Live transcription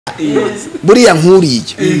buriya nkuriye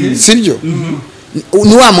sibyo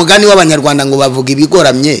ni wa mugani w'abanyarwanda ngo bavuga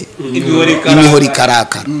ibigoramye imihori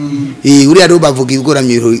karakara uriya rero bavuga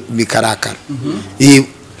ibigoramye bikarakara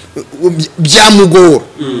byamugora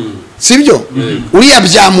sibyo uriya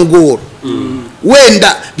byamugora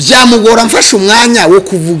wenda byamugora mfashe umwanya wo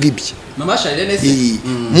kuvuga ibye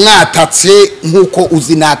mwatatse nkuko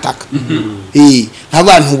uzi nataka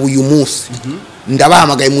nk'abantu uyu munsi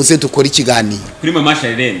ndabahamagaye muze dukora ikiganiro kuri mama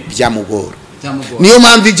Charlene byamugora niyo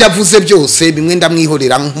mpamvu ibyo avuze byose bimwe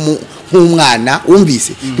ndamwihorera nk'umwana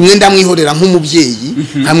wumvise bimwe ndamwihorera nk'umubyeyi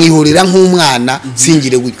nkamwihorera nk'umwana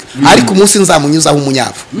singire wika ariko umunsi nzamunyuzaho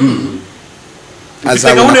umunyafu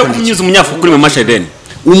azabona ko kunyuza umunyafu kuri mama Charlene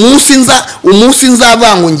umunsi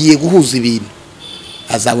nzavango ngiye guhuza ibintu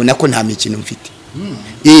azabona ko nta mikino mfite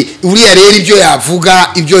uriya rero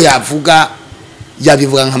ibyo yavuga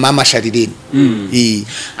yabivuga nka mama Charlene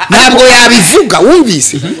ntabwo yabivuga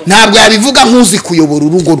wumvise ntabwo yabivuga nk'uzi kuyobora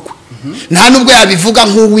urugo rwe nta nubwo yabivuga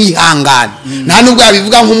nk'uwihangana nta nubwo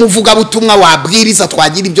yabivuga nk'umuvuga butumwa wabwiriza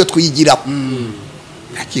twagira ibyo twigiraho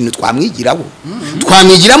nta kintu twamwigiraho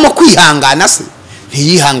twamwigiramo kwihangana se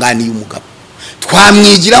ntiyihanganiye umugabo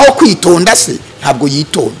twamwigiraho kwitonda se ntabwo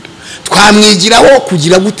yitonda twamwigiraho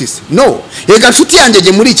kugira gute se no yega nshuti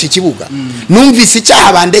yanjye muri iki kibuga numvise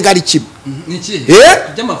icyaha bandega ari kibu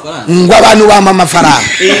ngo abantu bama amafaranga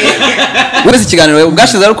uretse ikiganiro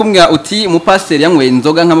ubwashize ari kumwe uti umupasiteri yanyweye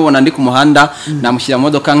inzoga nkamubona ndi ku muhanda namushyira mu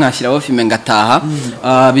modoka nkashyiraho filme ngataha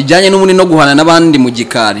bijyanye n'umuni no guhana n'abandi mu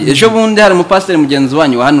gikari ejo bundi hari umupasiteri mugenzi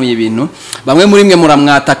wanyu wahanuye ibintu bamwe muri mwe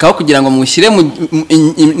muramwatakaho kugira ngo mushyire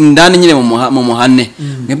indani nyine mu muhane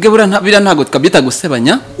mwebwe bira ntago twabyita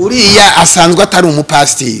gusebanya uriya asanzwe atari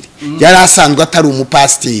umupasiteri yari asanzwe atari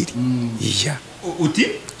umupasiteri uti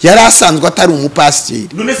yari asanzwe atari umupasiteri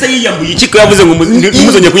none se yiyambuye iki ko yavuze ngo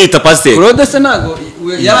muzonye kunyita pasiteri Claude se nago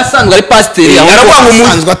yari asanzwe ari pasiteri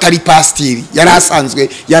yarasanzwe atari pasiteri yari asanzwe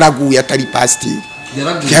yaraguye atari pasiteri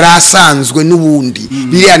yari asanzwe n'ubundi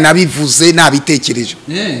biriya nabivuze nabitekereje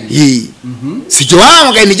sibyo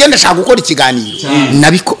wahamagaye nigenda shaka gukora ikiganiro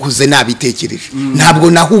nabikoze nabitekereje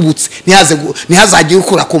ntabwo nahubutse ntihazagire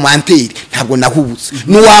ukora komanteri ntabwo nahubutse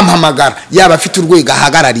n'uwampamagara yaba afite urwego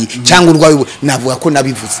ahagarariye cyangwa urwawe navuga ko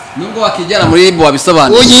nabivuze nubwo wakigera muri ibo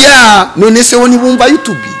wabisobanura none se wo nibumva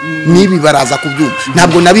YouTube nibi baraza kubyumva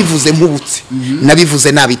ntabwo nabivuze mpubutse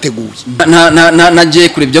nabivuze nabiteguye nagiye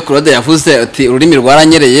kuri ibyo Claude yavuze ati ururimi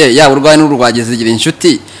rwaranyereye yaba urwaye n'urwageze igira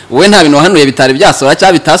inshuti wowe nta bintu wahanuye bitari byasohora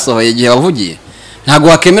cyangwa bitasohoye igihe wavugiye ntabwo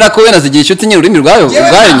wakemera ko wena zigira inshuti nyine ururimi rwayo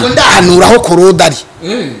ntabwo ndahanuraho Claude ari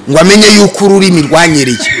ngo amenye yuko ururimi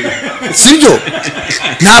rwanyereye sibyo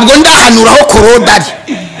ntabwo ndahanuraho Claude ari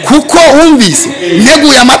kuko wumvise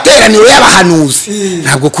nteguye amateraniro y'abahanuzi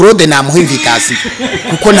ntabwo Claude namuha invitation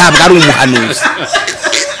kuko ntabwo ari umuhanuzi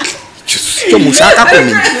cyo mushaka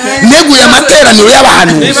kumenya nteguye amateraniro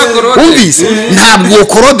y'abahanuzi wumvise ntabwo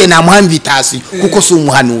Claude namuha invitation kuko si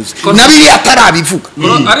umuhanuzi nabiri atarabivuga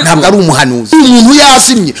ntabwo ari umuhanuzi umuntu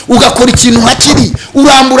yazimye ugakora ikintu nka kiri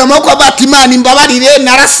urambura amaboko abati Imana imbabarire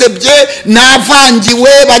narasebye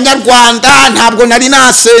navangiwe banyarwanda ntabwo nari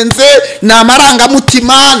nasenze namaranga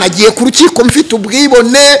mutima nagiye ku rukiko mfite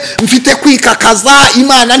ubwibone mfite kwikakaza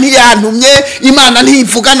Imana ntiyantumye Imana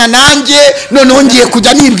ntivugana nanjye noneho ngiye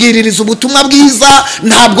kujya nibwiririza ubutumwa bwiza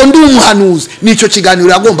ntabwo ndi umuhanuzi nico kiganiro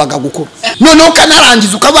yagombaga gukora noneho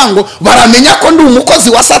kanarangiza ukabango baramenya ko ndi umukozi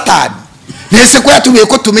wa Satani nese ko yatubiye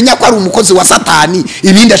ko tumenya ko ari umukozi wa Satani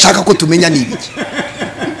ibindi ashaka ko tumenya nibiki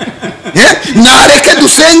nareke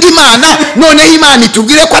dusenga Imana noneho Imana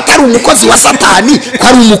itubwire ko atari umukozi wa Satani ko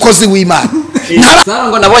ari umukozi w'Imana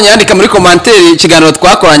Salongo nabonye yandika muri komanteri ikiganiro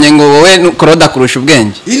twakoranye ngo wowe Claude kurusha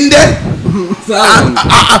ubwenge inde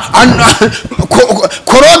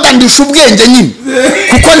Claude ndusha ubwenge nyine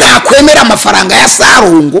kuko ntakwemera amafaranga ya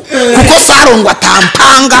Salongo kuko Salongo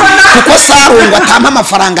atampanga kuko Salongo atampa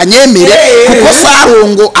amafaranga nyemere kuko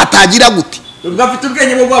Salongo atagira gute ugafite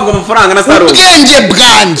ubwenge bwo guhabwa amafaranga na Salongo ubwenge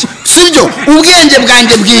bwanjye sibyo ubwenge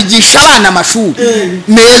bwanjye bwigisha abana amashuri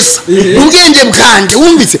meza ubwenge bwanjye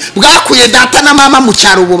wumvise bwakuye data na mama mu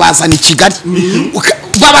cyaro bubazana i Kigali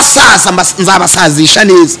babasaza nzabasazisha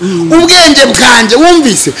neza ubwenge bwanjye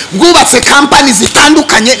wumvise bwubatse company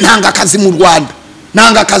zitandukanye ntanga akazi mu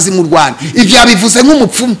Rwanda ibyo yabivuze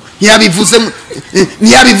nk'umupfumu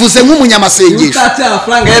ntiyabivuze nk'umunyamasengesho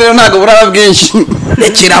amafaranga rero ntago buraba bwinshi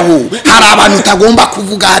rekeraho hari abantu utagomba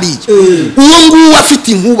kuvuga hariya uwo nguwo afite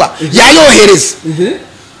inkuba yayohereza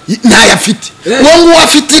ntayo afite uwo nguwo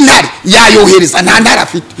afite intare yayohereza nta ntare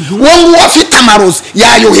afite uwo nguwo afite amarozi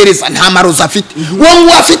yayohereza nta marozi afite uwo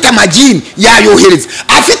nguwo afite amagini yayohereza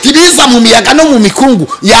afite ibiza mu miyaga no mu mikungu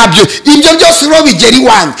yabyo ibyo byose rero bigera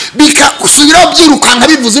iwanjye bikasubiraho byirukanka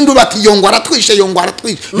bivuze induru bati Yongwe aratwishe Yongwe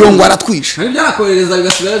aratwishe Yongwe aratwishe byakohereza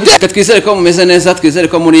bigasubira twizere ko mumeze neza twizere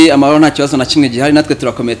ko muri amahoro nta kibazo na kimwe gihari natwe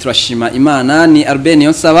turakomeye turashima Imana ni Albert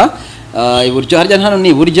Niyonsaba iburyo harya hano ni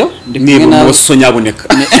iburyo ndi kumwe na Boso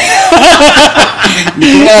nyaboneka ndi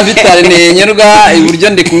kumwe na Vitale Nenyerwa iburyo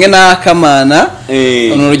ndi kumwe na Kamana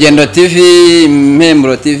Urugendo TV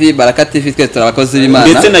Mpemburo TV Baraka TV twe turabakozi b'Imana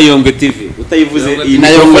ndetse na Yongwe TV utayivuze iyi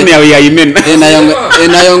mikrofone yawe yayimena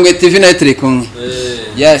na Yongwe TV nayo turi kumwe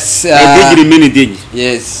yes digiri mini digi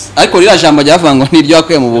yes ariko rira jambo ryavuga ngo niryo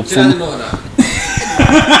yakuye mu bupfumu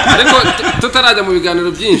ariko tutarajya mu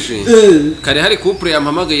biganiro byinshi kare hari couple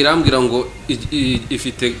yampamagaye irambwira ngo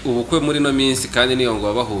ifite ubukwe muri no minsi kandi niyo ngo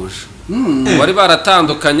babahuje bari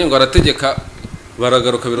baratandukanye ngo arategeka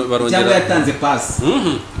baragaruka barongera cyangwa yatanze pass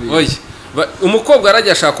oya umukobwa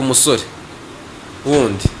arajya ashaka umusore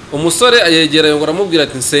wundi umusore ayegera ngo aramubwira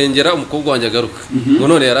ati nsengera umukobwa wanjye agaruka ngo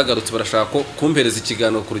none yaragarutse barashaka kumpereza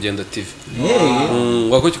ikiganiro ku Rugendo TV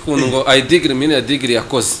ngo kukuntu ngo I degree mini ya degree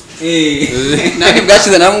yakoze nandi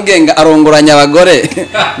bwashize namubwenga arongoranya abagore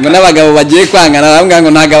ngo n'abagabo bagiye kwangana arambwira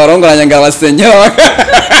ngo ntaga barongoranya ngo abasengera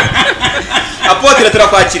apotre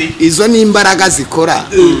turakwakiri izo ni imbaraga zikora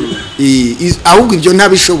ahubwo ibyo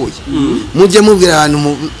ntabishoboye mujye mubwira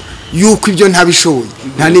abantu yuko ibyo ntabishoboye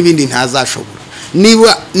nta nibindi ntazashobora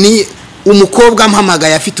niba ni umukobwa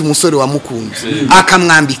mpamagaye afite umusore wamukunze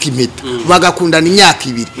akamwambika impeta bagakundana imyaka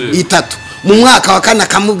 2 3 mu mwaka wa 4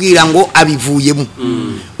 akamubwira ngo abivuyemo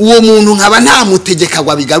uwo muntu nkaba nta mutegeka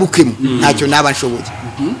ngo abigarukemo ntacyo naba nshoboye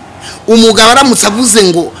umugabo aramutse avuze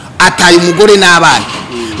ngo ataye umugore n'abana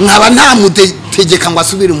nkaba nta mutegeka ngo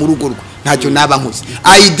asubire mu rugo rwe ntacyo naba nkuze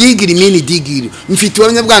ayidigiri mini digiri mfite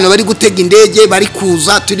abanyabwana bari gutega indege bari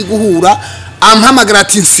kuza turi guhura ampamagara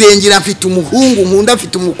ati nsengera mfite umuhungu nkunda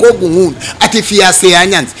mfite umukobwa nkunda ati fiance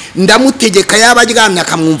yanyanze ndamutegeka yabaryamye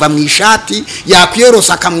akamwumva mu ishati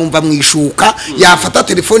yakwiyorosa akamwumva mu ishuka yafata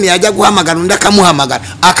telefone yajya guhamagara undi akamuhamagara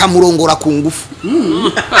akamurongora ku ngufu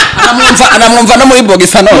anamwumva no muri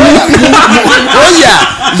bogisa none oya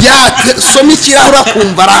ya soma ikirahure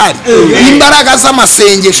akumva arahari imbaraga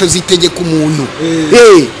z'amasengesho zitegeka umuntu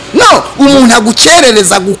no umuntu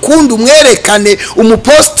agukerereza gukunda umwerekane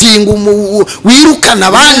umuposting wirukana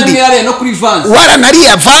abandi waranari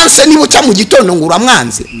avance niba cya mu gitondo ngo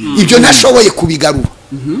uramwanze ibyo ntashoboye kubigarura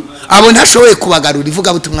abo ntashoboye kubagarura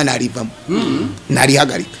ivuga butumwa narivamo nari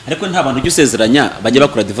hagarika ariko nta bantu ujusezeranya bajye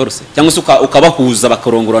bakora divorce cyangwa se ukabahuza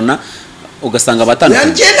bakarongorana ugasanga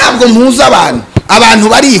batandukanye nje ntabwo mpuza abantu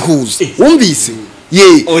barihuza wumvise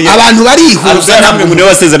ye abantu barihuza namwe mune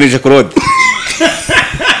wasezeranyije Claude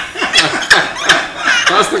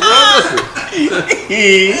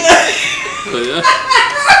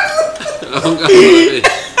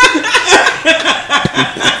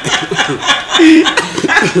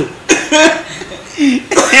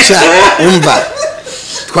umva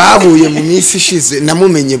twahuye mu minsi ishize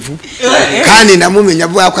namumenye vuba kandi namumenye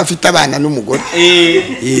avuga ko afite abana n'umugore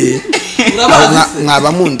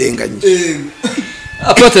mwaba mundenganyije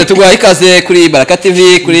apotre tugwaye ikaze kuri Baraka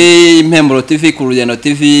TV kuri Mpemburo TV ku Rugendo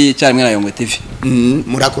TV cyangwa na Yongwe TV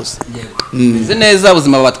murakoze nze neza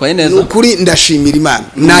ubuzima batwaye neza ukuri ndashimira Imana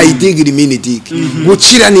nayidigiri mini digi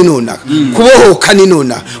gukira ni nona kubohoka ni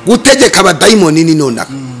nona gutegeka abadayimoni ni nona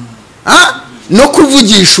no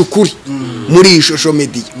kuvugisha ukuri muri social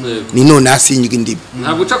media ni nona asinywa indimi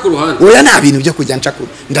ntabwo uca ku ruhande oya nta bintu byo kujya nca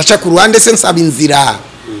ndaca ku ruhande se nsaba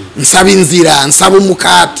inzira nsaba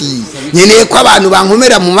umukati nyeneye ko abantu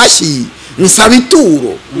bankomera mu mashyi nsaba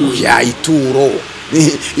ituro ya ituro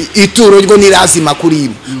ryo nirazima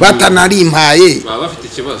kurima batanarimpaye baba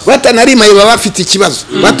bafite ikibazo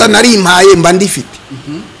batanarimpaye mba ndifite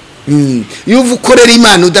iyo ukorera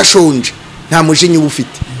Imana udashonje nta mujinya uba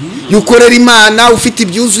ufite iyo ukorera Imana ufite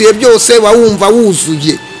ibyuzuye byose wumva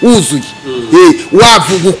wuzuye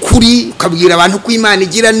wavuga ukuri ukabwira abantu ko Imana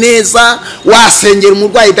igira neza wasengera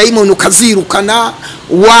umurwayi dayimoni ukazirukana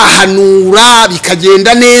wahanura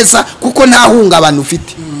bikagenda neza kuko nta hungabana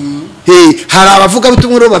ufite hari abavuga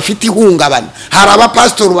butumwa bafite ihungabana hari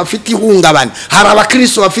abapastori bafite ihungabana hari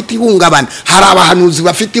abakristo bafite ihungabana hari abahanuzi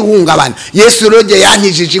bafite ihungabana Yesu roge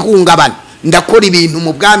yankijije ihungabana ndakora ibintu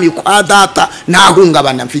mu bwami kwa data nta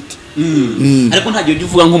hungabana mfite ariko nta gihe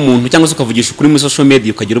uvuga nk'umuntu cyangwa se ukavugisha ukuri muri social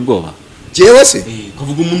media ukagira ubwoba jewe se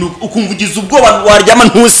ukavuga umuntu ukumvugiza ubwoba waryama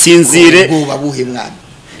ntusinzire ubwoba buhe mwana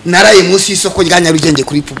naraye munsi y'isoko rya Nyarugenge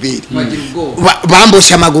kuri puberi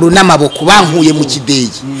bamboshye amaguru n'amaboko bankuye mu kideyi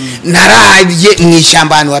naraye mu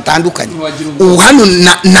ishyamba ahantu hatandukanye ubu hano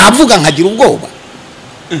navuga nkagira ubwoba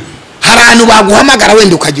hari ahantu baguhamagara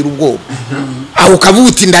wenda ukagira ubwoba aho ukavuga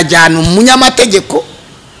uti ndajyana umunyamategeko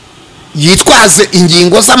yitwaze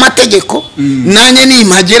ingingo z'amategeko nanjye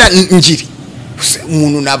nimpagera ngiri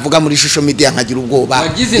umuntu navuga muri social media nkagira ubwoba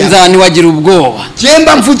wagize inzani wagira ubwoba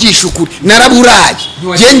jemba mvugisha ukuri naraburaye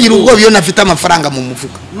ngira ubwoba iyo nafite amafaranga mu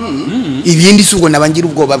mufuka ibindi si ubwo nabangira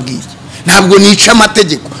ubwoba bw'iki ntabwo nica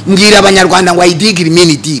amategeko mbwira abanyarwanda ngo ayidigire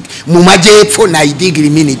imini dig mu majyepfo na ayidigire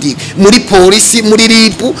imini dig muri polisi muri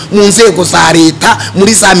ribu mu nzego za leta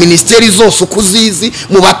muri za ministeri zose ukuzizi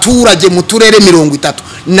mu baturage mu turere 30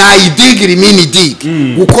 na ayidigire imini dig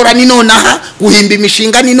gukora ni nonaha guhimba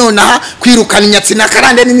imishinga ni nonaha kwirukana inyatsi na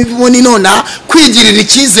karande n'imivumo ni nonaha kwigirira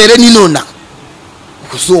icyizere ni nonaha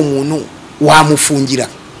kuzo umuntu wamufungira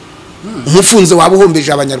umufunze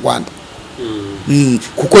wabuhombeje abanyarwanda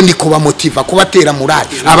kuko ndi kuba motiva kubatera morale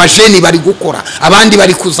abajeni bari gukora abandi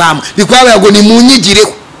bari kuzama bikwabaye ngo ni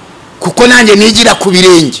munyigireho kuko nanjye nigira ku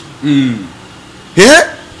birenge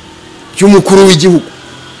cy'umukuru w'igihugu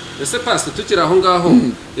ese pastor tukira aho ngaho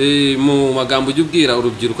mu magambo y'ubwira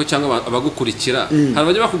urubyiruko cyangwa abagukurikira hari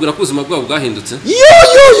bajya bakubwira ko ubuzima bwabo bwahindutse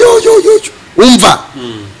yo umva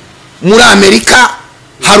muri Amerika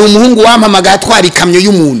hari umuhungu wampamagaye atwara ikamyo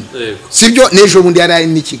y'umuntu sibyo nejo bundi yari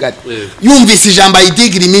ni Kigali yumvise ijambo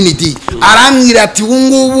ayidigire imini dig arambwira ati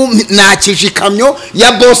ubungubu nakije ikamyo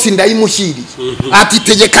ya boss ndayimushyiriye ati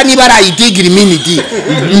tegeka niba ari ayidigire imini dig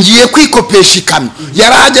ngiye kwikopesha ikamyo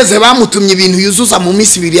yarahageze bamutumye ibintu yuzuza mu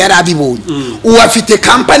minsi 2 yari abibonye uwafite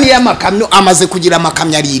company y'amakamyo amaze kugira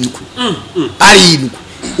amakamyo 7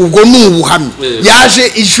 ubwo ni ubuhamya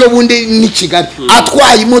yaje ijo bundi ni Kigali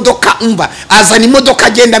atwaye imodoka umva azana imodoka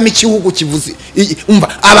agenda mu kihugu kivuze umva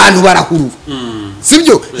abantu barahurura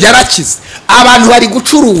sibyo yarakize abantu bari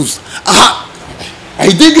gucuruza aha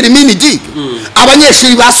ayidigire imini dig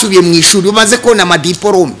abanyeshuri basubiye mu ishuri umaze kubona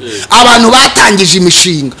amadiplome abantu batangije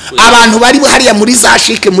imishinga abantu bari hariya muri za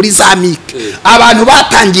shike muri za mike abantu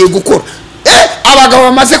batangiye gukora abagabo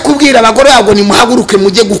bamaze kubwira abagore yabo ni muhaguruke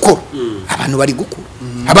mujye gukora abantu bari gukora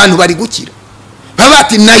abantu bari gukira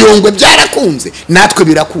babati na Yongwe byarakunze natwe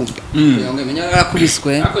birakunda Yongwe menya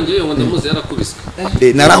yarakubiswe ariko ngiye Yongwe ndamuzi yarakubiswe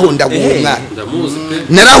narahondaguye umwana ndamuzi pe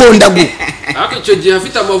narahondaguye ariko icyo gihe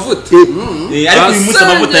afite amavuta ariko uyu munsi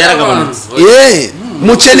amavuta yaragabanutse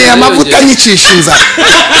mukeneye amavuta nyicisha inzara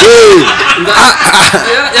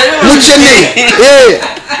mukeneye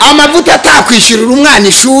amavuta atakwishyurira umwana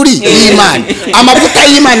ishuri y'Imana amavuta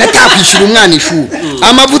y'Imana atakwishyura umwana ishuri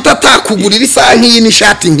amavuta atakugurira isaha nk'iyi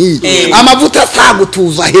n'ishati nk'iyi amavuta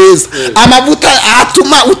atagutuza heza amavuta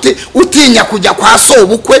atuma utinya kujya kwa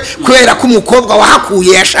sobukwe kubera ko umukobwa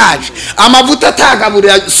wahakuye yashaje amavuta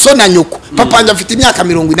atagaburira so na nyoko papa wanjye afite imyaka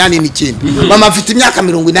 89 mama afite imyaka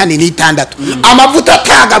 86 amavuta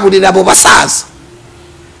atagaburira abo basaza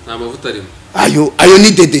amavuta arimo ayo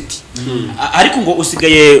ni dedeti ariko ngo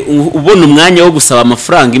usigaye ubona umwanya wo gusaba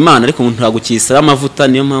amafaranga Imana ariko umuntu ntagukisaba amavuta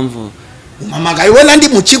niyo mpamvu umamagaye ubona ndi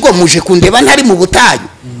mu kigo muje kundeba ntari mu butayu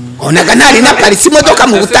onaga ntari na parisi imodoka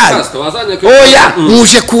mu butayu oya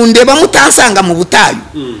muje kundeba mutansanga mu butayu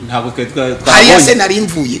ntabwo twabonye hariya se nari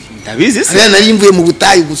mvuye ndabizi se nari mvuye mu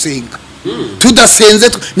butayu gusenga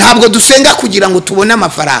tudasenze ntabwo dusenga kugira ngo tubone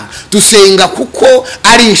amafaranga dusenga kuko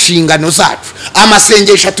ari inshingano zacu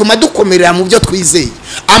amasengesho atuma dukomerera mu byo twizeye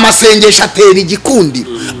amasengesho atera igikundiro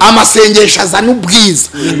amasengesho azana ubwiza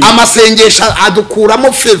amasengesho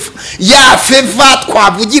adukuramo feva ya feva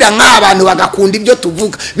twavugira nk'abantu bagakunda ibyo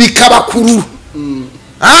tuvuga bikabakurura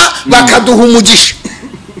bakaduha umugisha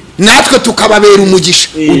natwe tukababera umugisha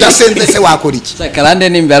udasenze se wakora iki Karande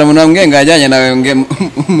nimbara umuntu wamwenga yajyanye nawe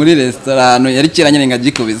muri restaurant yari kiranye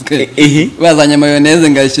ngagikubizwe bazanye mayonnaise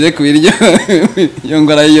ngayishyire ku biryo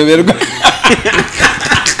yongora yiyoberwa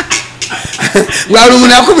wari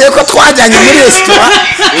umuntu yakubwiye ko twajyanye muri restaurant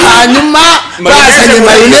hanyuma bazanye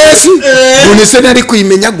mayonnaise umuntu se nari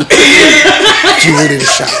kuyimenya gute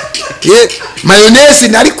kiburisha mayonnaise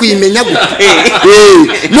nari kuyimenya gute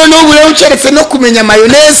none ubu rero uceretse no kumenya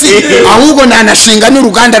mayonnaise ahubwo nanashinga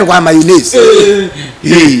n'uruganda rwa mayonnaise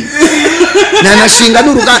nanashinga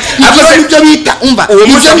n'uruganda ibyo nibyo bita umva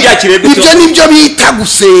ibyo nibyo bita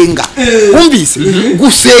gusenga umvise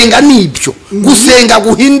gusenga nibyo gusenga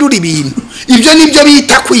guhindura ibintu ibyo nibyo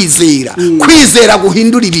bita kwizera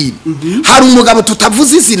guhindura ibintu hari umugabo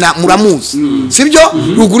tutavuze izina muramuzi sibyo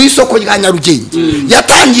ruguru isoko rya Nyarugenge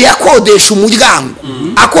yatangiye akodesha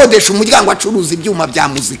umuryango acuruza ibyuma bya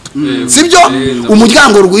muzika sibyo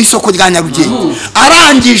umuryango ruguru isoko rya Nyarugenge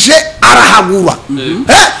arangije arahagura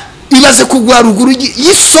ibaze kugura ruguru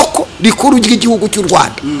y'isoko rikuru ry'igihugu cy'u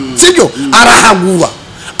Rwanda sibyo arahagura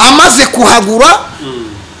amaze kuhagura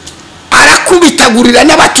arakubitagurira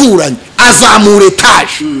n'abaturanyi azamura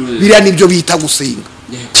etaje biriya nibyo bita gusenga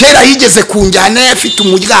kera yigeze kunjyana yafite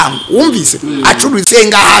umuryango wumvise acururize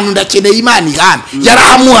nga ahantu ndakeneye Imana ihana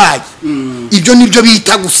yarahamuhaye ibyo nibyo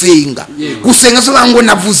bita gusenga gusenga so ngo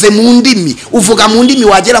navuze mu ndimi uvuga mu ndimi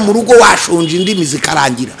wagera mu rugo washonje indimi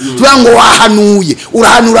zikarangira tuvuga ngo wahanuye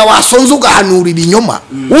urahanura wasonze ugahanura ibinyoma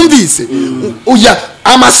wumvise uya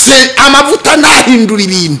amavuta nahindura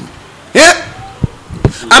ibintu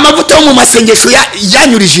amavuta yo mu masengesho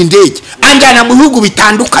yanyurije indege anjyana mu bihugu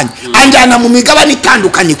bitandukanye anjyana mu migabane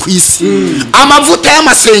itandukanye ku isi amavuta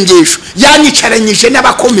y'amasengesho yanyicaranyije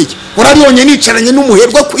n'abakomeye urabonye nicaranye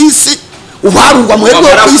n'umuherwe ku isi ubarurwa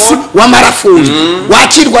muherwe ku isi wa marafoni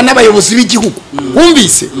wakirwa n'abayobozi b'igihugu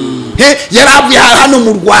wumvise yaravuye hano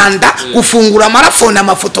mu Rwanda gufungura marafoni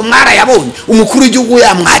amafoto mwarayabonye umukuru w'igihugu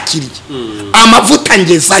yamwakiriye amavuta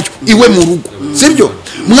ngezayo iwe mu rugo sibyo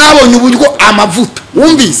mwabonye uburyo amavuta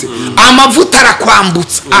wumvise amavuta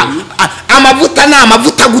arakwambutsa amavuta ni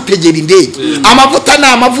amavuta gutegera indege amavuta ni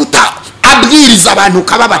amavuta abwiriza abantu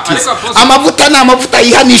kababatiza amavuta ni amavuta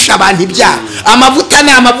yihanisha abantu ibyaha amavuta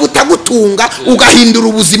ni amavuta gutunga ugahindura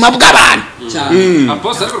ubuzima bw'abantu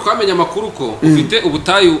Apostle ariko twamenye amakuru ko ufite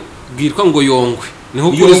ubutayu bwitwa ngo Yongwe niho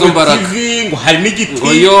ukura izo mbaraga ngo hari n'igiti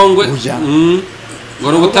ngo Yongwe ngo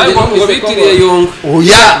ubutayu ngo bitiriye Yongwe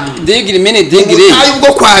oya digiri mene digiri ubutayu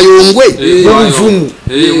bwo kwa Yongwe ubuvumu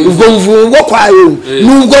ubwo buvumu bwo kwa Yongwe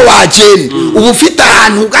nubwo wagenda ubu ufite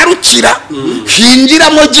ahantu ugarukira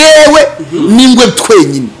hinjiramo jewe n'ingwe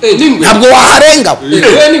twenyine ntabwo waharenga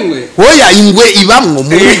oya ingwe ibamwo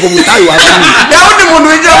muri ubwo butayu wahamwe ndabona umuntu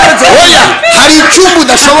wigira wese oya hari icyumba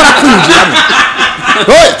udashobora kwinjiramo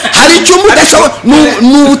hari icyumba udashobora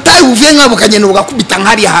n'ubutayu buvuye nka bukagenda bugakubita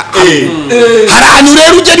nk'ari hari ahantu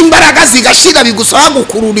rero ugera imbaraga zigashira bigusaba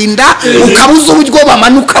gukururinda ukabuza uburyo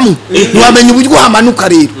bamanukamo ntiwamenya uburyo hamanuka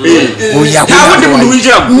rero oya ndabona umuntu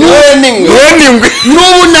wigira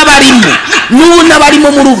n'ubu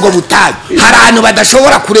n'abarimo muri ubwo butayu hari ahantu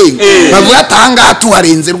badashobora kurenga bavuga ati ahangaha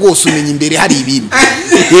tuharenze rwose umenya imbere hari ibintu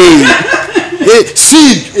si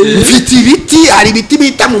mfite ibiti hari ibiti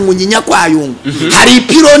bita mu munyinya kwa Yongwe hari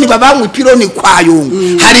ipironi babanywa ipironi kwa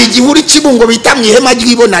Yongwe hari igihuru kibungo bita mu ihema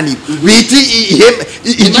ry'ibonaniro biti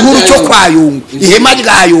igihuru cyo kwa Yongwe ihema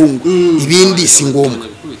rya Yongwe ibindi si ngombwa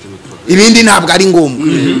ibindi ntabwo ari ngombwa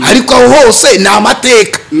ariko aho hose ni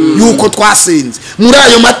amateka yuko twasenze muri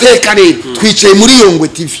ayo mateka rero twicaye muri Yongwe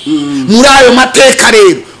TV muri ayo mateka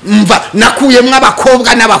rero mva nakuyemwe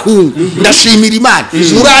abakobwa n'abahungu ndashimira Imana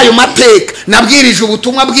muri ayo mateka nabwirije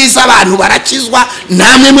ubutumwa bwiza abantu barakizwa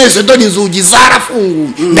namwe mwese dore inzugi zarafunguye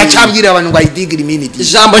ndacyabwira abantu bayidigira iminiti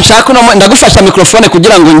ijambo nshaka ndagufasha microphone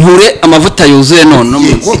kugira ngo nture amavuta yuzuye none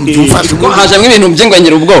yego hajamwe ibintu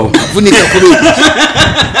by'ingwengera ubwoba vunika kubera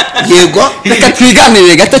yego reka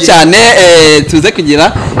twiganirire gato cyane tuze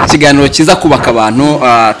kugira ikiganiro kiza kubaka abantu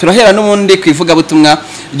turahera n'ubundi kwivuga butumwa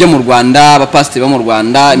ryo mu Rwanda abapasiteri bo mu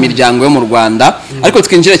Rwanda imiryango yo mu Rwanda ariko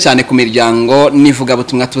twinjire cyane ku miryango nivuga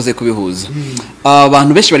butumwa tuze kubihuza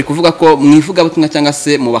abantu benshi bari kuvuga ko mwivuga butumwa cyangwa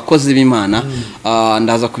se mu bakozi b'Imana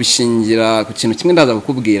ndaza kubishingira ku kintu kimwe ndaza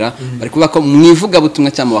kukubwira bari kuvuga ko mwivuga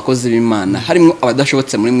butumwa cyangwa mu bakozi b'Imana harimo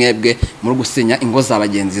abadashobotse muri mwebwe muri gusenya ingo za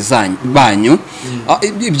bagenzi banyu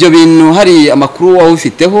ibyo bintu hari amakuru wawe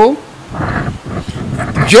ufiteho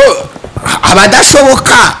byo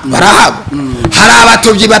abadashoboka barahaba hari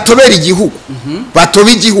abatobyi batobera igihugu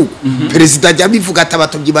batoba igihugu perezida ajya bivuga ati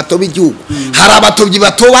abatobyi batoba igihugu hari abatobyi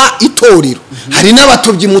batoba itorero hari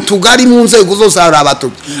n'abatobyi mu tugari mu nzego zose hari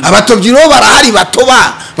abatobyi rero barahari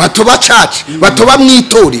batoba caci batoba mu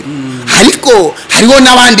itorero ariko hariho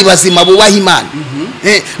n'abandi bazima bubaha Imana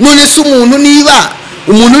none se umuntu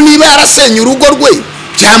niba yarasenya urugo rwe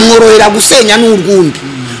byamworohera gusenya n'urwundi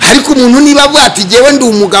ariko umuntu niba avuga ati jewe ndi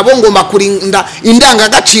umugabo ngomba kurinda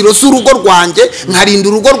indangagaciro z'urugo rwanjye nkarinda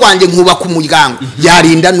urugo rwanjye nkubaka umuryango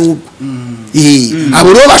yarinda n'urwo abo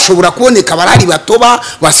rero bashobora kuboneka barari batoba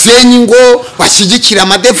basenya ingo bashyigikira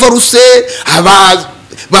amadeforuse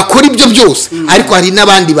bakora ibyo byose ariko hari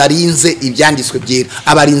n'abandi barinze ibyanditswe byera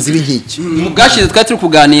abarinzi b'inkiki mu bwashize twari turi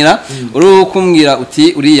kuganira uri kumbwira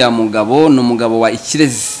uti uriya mugabo ni umugabo wa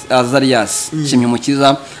Ikirezi Azarias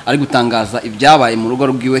Kimyumukiza ari gutangaza ibyabaye mu rugo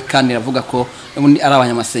rwiwe kandi aravuga ko ubundi ari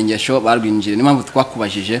abanyamasengesho barwinjire ni mpamvu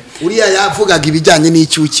twakubajije uriya yavugaga ibijyanye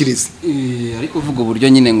n'icyukirizi ariko uvuga uburyo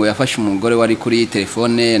nyine ngo yafashe umugore wari kuri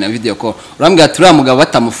telefone na video ko urambwira ati uriya mugabo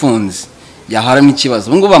batamufunze yaharamo ikibazo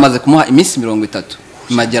ubu ngubu bamaze kumuha iminsi 30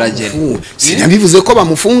 mageragere sinabivuze ko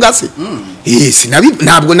bamufunga se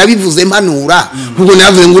ntabwo nabivuze mpanura ubwo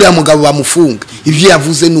navuze ngo uriya mugabo bamufunga ibyo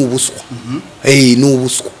yavuze ni ubuswa ni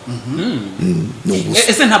ubuswa ni ubuswa.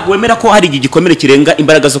 ese ntabwo wemera ko hari igikomere kirenga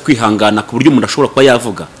imbaraga zo kwihangana ku buryo umuntu ashobora kuba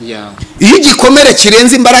yavuga? iyo igikomere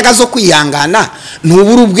kirenze imbaraga zo kwihangana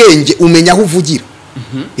ntubura ubwenge umenya aho uvugira.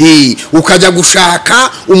 ukajya gushaka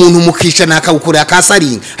umuntu mukicana akawukorera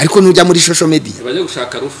kasaringa ariko ntujya muri social media. bajya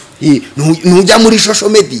gushaka rufu. ntujya muri social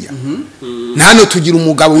media. hano tugira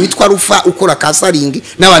umugabo witwa Rufa ukora kasaringi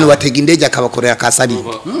n'abantu batega indege akabakorera kasaringi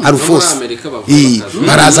arufose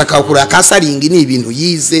baraza akabakorera kasaringi ni ibintu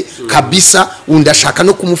yize kabisa. undashaka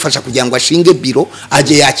no kumufasha kugira ngo ashinge biro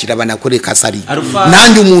ajye yakira banakorera kasaringi.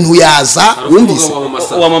 nanjye umuntu yaza wumvise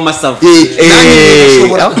wa mama sava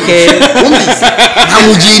wumvise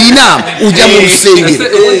nkamugira inama ujya mu rusengero.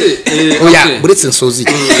 oya buretse nsozi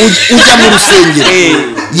ujya mu rusengero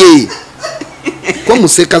ko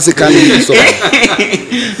museka se kandi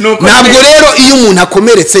ntabwo rero iyo umuntu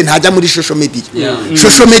akomeretse ntajya muri social media.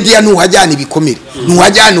 social media ntuhajyana ibikomere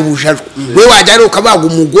ntuhajyana ubujajwe. we wajya rero ukabaga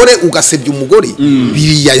umugore ugasebya umugore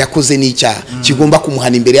biriya yakoze n'icyaha kigomba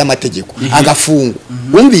kumuhana imbere y'amategeko agafungwa.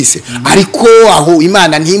 wumvise ariko aho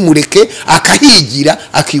Imana ntimureke akahigira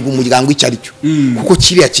akiga umuryango icyo aricyo kuko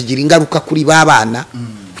kiriya kigira ingaruka kuri babana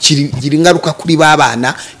kigira ingaruka kuri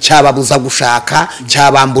babana cyababuza gushaka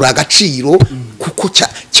cyabambura agaciro kuko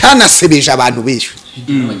cyanasebeje abantu benshi.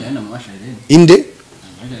 inde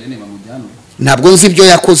ntabwo nzi ibyo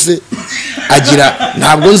yakoze agira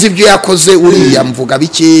ntabwo nzi ibyo yakoze uriya mvuga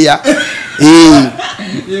bikeya.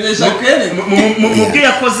 mu byo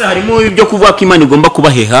yakoze harimo ibyo kuvuga ko Imana igomba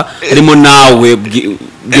kubaheha harimo nawe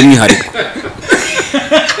by'umwihariko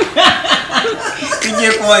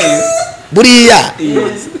igiye kubaheha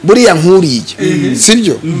buriya nkuriye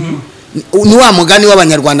sibyo ni wa mugani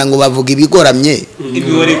w'abanyarwanda ngo bavuga ibigoramye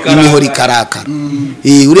imihoro ikarakara.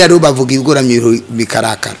 uriya rero bavuga ibigoramye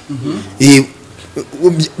bikarakara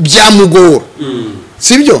byamugora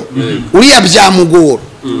sibyo uriya byamugora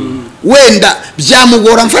wenda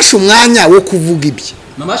byamugora mfashe umwanya wo kuvuga ibye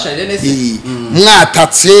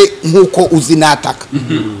mwatatse nk'uko uzi nataka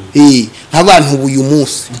nk'abantu uyu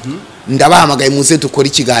munsi ndabahamagaye muze dukora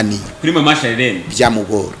ikiganiro kuri mama Charlene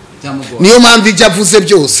byamugora. niyo mpamvu ibyo avuze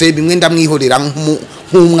byose bimwe ndamwihorera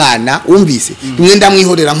nk'umwana wumvise bimwe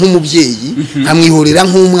ndamwihorera nk'umubyeyi nkamwihorera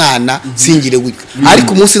nk'umwana singire gutya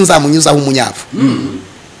ariko umunsi nzamunyuzaho umunyafu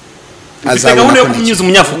azabona ko kunyuza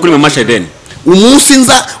umunyafu kuri mama Charlene.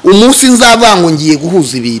 umunsi nzavango ngiye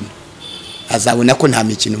guhuza ibintu azabona ko nta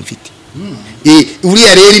mikino mfite.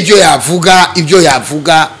 uriya rero ibyo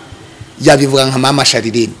yavuga yabivuga nka mama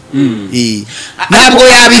Charlene. ntabwo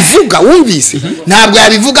yabivuga wumvise ntabwo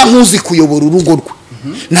yabivuga nk'uzi kuyobora urugo rwe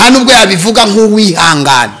nta nubwo yabivuga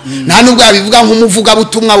nk'uwihangana nta nubwo yabivuga nk'umuvuga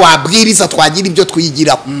butumwa wabwiriza twagira ibyo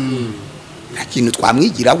twigiraho. nta kintu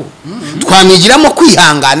twamwigiraho twamwigiramo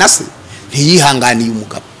kwihangana se ntiyihanganiye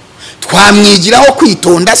umugabo. twamwigiraho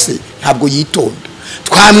kwitonda se ntabwo yitonda.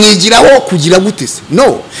 twamwigiraho kugira gute se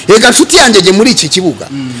no yega nshuti yanjye muri iki kibuga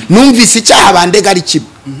numvise icyaha bandega ari kibi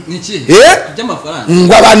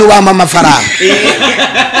ngo abantu bama amafaranga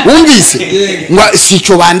wumvise ngo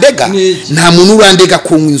sicyo bandega. nta muntu urandega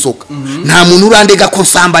kunywa inzoga nta muntu urandega ko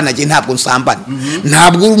nsambana nge ntabwo nsambana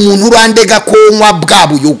ntabwo umuntu urandega ko nywa bwa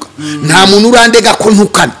buyoga nta muntu urandega ko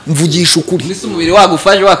ntukana mvugisha ukuri. nise umubiri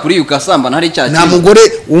wagufashe wakuriye ukasambana hari icyaha. nta mugore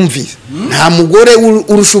wumvise nta mugore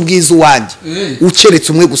urusha ubwiza uwanjye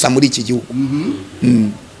ukeretse umwe gusa muri iki gihugu.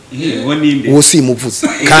 uwo simuvuze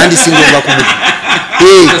kandi si ngombwa kuvuga.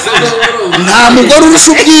 nta mugore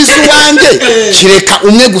urusha ubwiza uwanjye kireka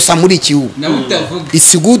umwe gusa muri iki gihugu.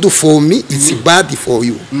 it's good for me it's bad for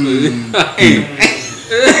you.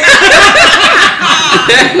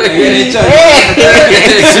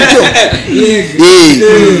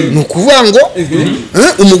 ni ukuvuga ngo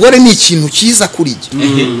umugore ni ikintu cyiza kuri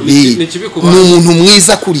jye ni umuntu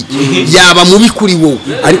mwiza kuri jye yaba mubi kuri wowe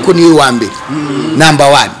ariko niwe wa mbere number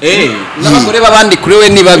 1. n'abagore babandi kuri we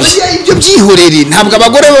ni babi ibyo byihorere ntabwo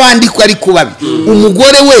abagore babandi ko ari kubabi.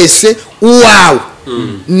 umugore wese uwawe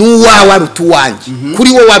n'uwawe aruta uwanjye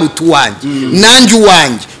kuri wowe aruta uwanjye nanjye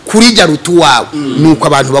uwanjye kuri jya aruta uwawe. nuko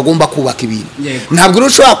abantu bagomba kubaka ibintu. ntabwo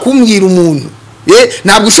ushobora kumbwira umuntu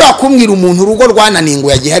ntabwo ushobora kumbwira umuntu urugo rwananiye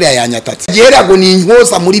ngo yagiye hariya yanyatatse gihera ngo ni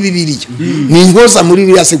inkoza muri Bibiliya ni inkoza muri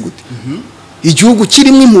Bibiliya se gute igihugu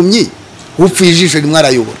kirimo impumyi upfuye ijisho rimwe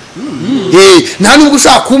arayobora. nta nubwo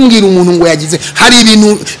ushaka kumbwira umuntu ngo yagize hari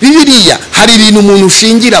ibintu bibiriya hari ibintu umuntu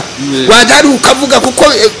ushingira wajya hari ukavuga kuko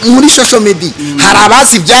muri social media hari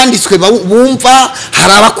abazi ibyanditswe bumva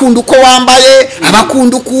hari abakunda uko wambaye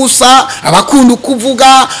abakunda uko usa abakunda uko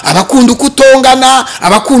uvuga abakunda uko utongana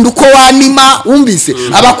abakunda uko wanima wumvise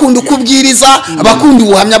abakunda uko ubwiriza abakunda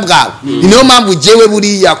ubuhamya bwawe niyo mpamvu jewe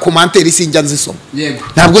buriya commentaire sinjya nzisoma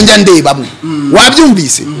ntabwo njya ndebamwe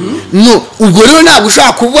wabyumvise no ubwo rero ntabwo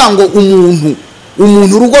ushaka kuvuga ngo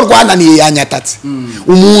umuntu urugo rwananiye yanyatatse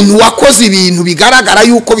umuntu wakoze ibintu bigaragara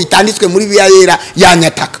yuko bitanditswe muri biya yera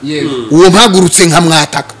yanyataka uwo mpagurutse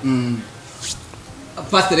nkamwataka.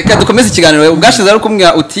 Pastor reka dukomeze ikiganiro ubwashize ari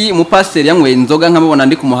kumwe uti umupasiteri yanyweye inzoga nkamubona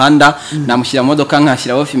ndi ku muhanda namushyira mu modoka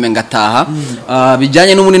nkashyiraho filime ngataha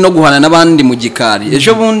bijyanye n'umuni no guhana n'abandi mu gikari.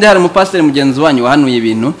 Ejo bundi hari umupasiteri mugenzi wanyu wahanuye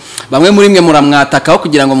ibintu bamwe muri mwe muramwatakaho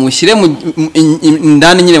kugira ngo mushyire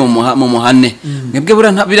indani nyine mu muhane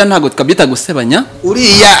mwebwe bira ntago twabyita gusebanya.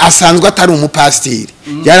 Uriya asanzwe atari umupasiteri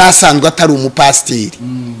yari asanzwe atari umupasiteri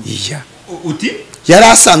uti yari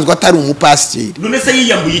asanzwe atari umupasiteri none se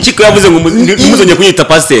yiyambuye iki ko yavuze ngo muzongeye kunyita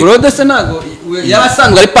pasiteri Claude se nago yari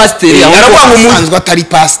asanzwe ari pasiteri asanzwe atari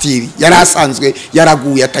pasiteri yari asanzwe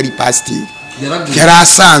yaraguye atari pasiteri yari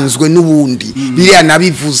asanzwe n'ubundi biriya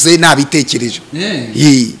nabivuze nabitekereje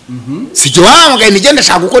sijyo wambwaye nigenda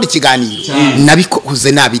shaka gukora ikiganiro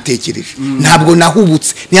nabikoze nabitekereje ntabwo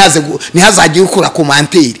nahubutse ntihazagiye ukora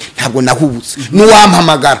commentaire ntabwo nahubutse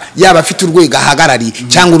n'uwampamagara yaba afite urwego ahagarariye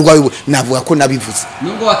cyangwa urwaye navuga ko nabivuze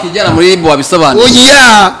nubwo wakigera muri bo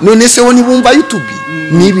wabisobanura none se wo nibumva YouTube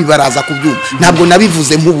nibi baraza kubyumva ntabwo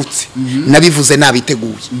nabivuze mpubutse nabivuze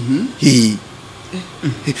nabiteguye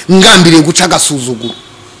ngambiriye guca agasuzuguro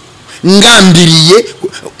ngambiriye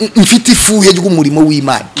mfite ifuhe ry'umurimo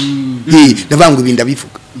w'Imana ndavanga ibinda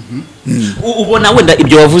bivuga ubona wenda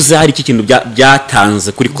ibyo wavuze hari iki kintu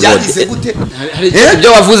byatanze kuri Claude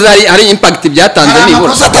ibyo wavuze hari impact byatanze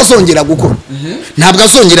nibura atazongera gukora ntabwo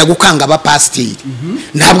azongera gukanga abapasiteri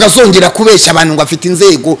ntabwo azongera kubeshya abantu ngo afite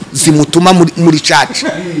inzego zimutuma muri church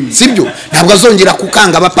sibyo ntabwo azongera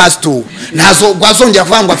kukanga abapasiteri ntabwo azongera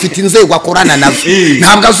kuvuga ngo afite inzego akorana nabo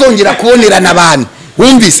ntabwo azongera kubonerana abantu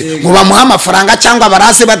wumvise ngo bamuha amafaranga cyangwa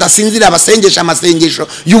baraze badasinzira abasengesha amasengesho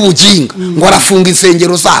y'ubuginga ngo arafunga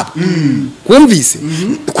insengero zabo wumvise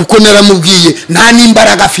kuko naramubwiye nta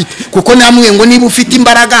n'imbaraga afite kuko namwe ngo niba ufite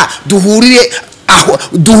imbaraga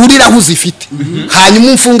duhurira aho uzifite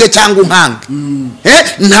hanyuma umfunge cyangwa unkange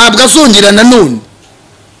ntabwo azongera nanone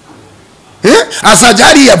azajya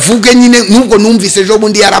hariya avuge nyine nubwo numvise ejo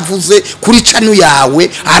bundi yaravuze kuri cano yawe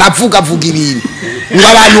aravuga ibintu ngo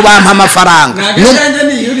abantu bampa amafaranga ngo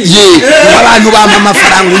abantu bampa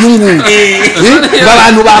amafaranga uyu nguyu ngo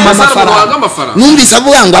abantu bampa amafaranga numvise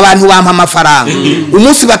avuga ngo abantu bampa amafaranga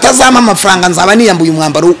umunsi batazampa amafaranga nzaba niyambuye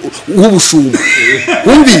umwambaro w'ubushumba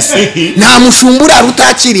wumvise nta mushumbura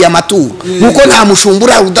utakiriye amaturo nkuko nta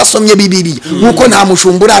mushumbura udasomye Bibiliya nkuko nta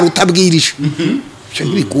mushumbura utabwirije cyo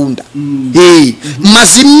ntibikunda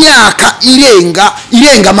maze imyaka irenga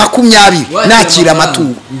 20 nakira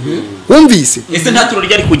amaturo wumvise ese nta turo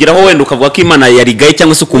ryari kugeraho wenda ukavuga ko Imana yarigaye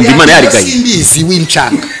cyangwa se ukumva Imana yarigaye simbizi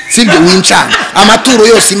w'incanga sibyo w'incanga amaturo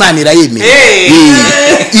yose Imana irayemera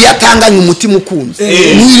iyatanganye umutima ukunze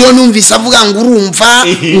niyo numvise avuga ngo urumva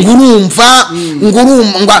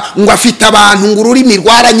ngo afite abantu ngo ururimi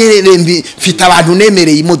rwaranyerembi mfite abantu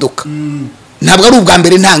nemereye imodoka ntabwo ari ubwa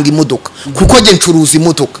mbere ntanga imodoka kuko nge ncuruza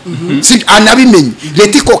imodoka anabimenye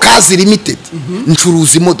Letiko Kazi Limited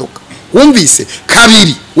ncuruza imodoka wumvise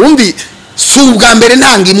kabiri si ubwa mbere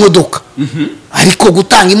ntanga imodoka ariko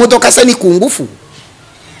gutanga imodoka se ni ku ngufu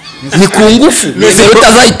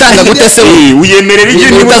utazayitanga gute se uyemerera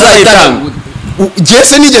igihe utazayitanga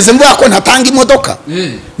jese nigeze mvuga ko ntatanga imodoka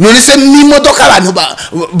none se n'imodoka abantu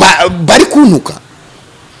bari kuntuka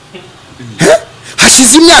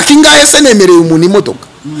hashize imyaka ingahe se nemereye umuntu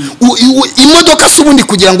imodoka se ubundi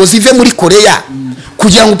kugira ngo zive muri Korea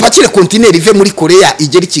kugira ngo upakire kontineri ive muri Korea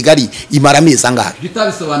igere i Kigali imara amezi angahe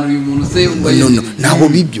bitabisobanuriye umuntu se naho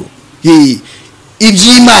bibyo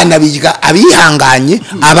iby'Imana biga abihanganye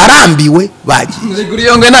abarambiwe bagiye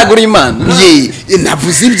Yongwe naguri Imana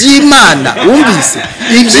navuze iby'Imana wumvise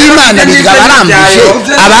iby'Imana biga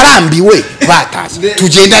abarambiwe bataze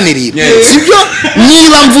tugendane rero sibyo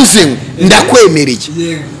niba mvuze ngo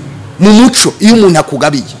ndakwemereye mu muco iyo umuntu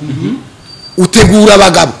akugabiye utegura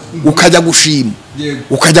abagabo ukajya gushima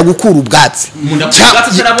ukajya gukura ubwatsi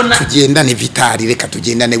tugendane Vitali reka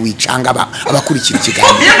tugendane wicanga abakurikira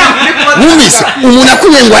ikiganiro wumvise umuntu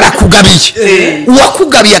akuye ngo arakugabiye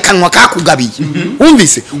uwakugabiye akanwa kakugabiye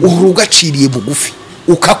wumvise uhuru ugaciriye bugufi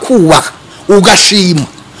ukakubaha ugashima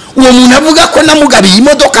uwo muntu avuga ko namugabiye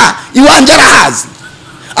imodoka iwanje arahazi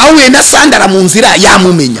ahuye na Sandara mu nzira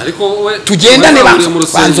yamumenya tugendane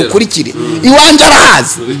banza ukurikire iwanje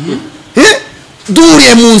arahazi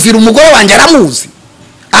duriye mu nzira umugore wanje aramuzi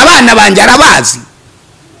abana banje arabazi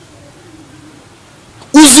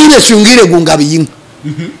uzibeshe ungire gungabiye inka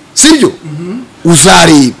sibyo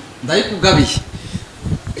uzareba ndayikugabiye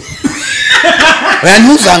oya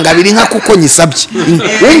ntuzangabira inka kuko nyisabye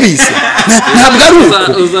wumvise ntabwo ari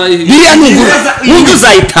uko biriya nubwo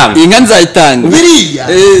uzayitanga inka nzayitanga biriya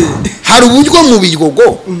hari uburyo mu bigogo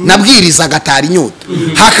nabwiriza agatara inyota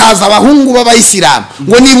hakaza abahungu b'abayisilamu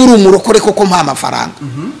ngo niba uri umurokore koko mpa amafaranga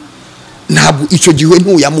ntabwo icyo gihe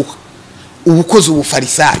ntuyamuha ubukoze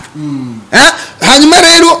ubufarisayo hanyuma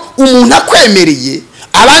rero umuntu akwemereye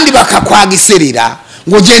abandi bakakwagiserera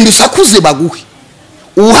ngo genda usakuze baguhe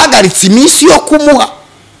uhagaritse iminsi yo kumuha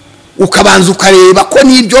ukabanza ukareba ko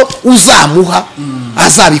nibyo uzamuha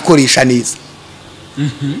azabikoresha neza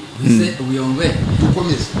Yongwe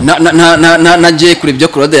nagiye kuri ibyo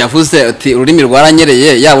Claude yavuze ati ururimi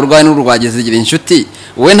rwaranyereye yaba urwaye n'urwageze igira inshuti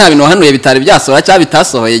wowe nta bintu wahanuye bitari byasohora cyangwa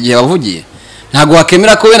bitasohoye igihe wavugiye ntabwo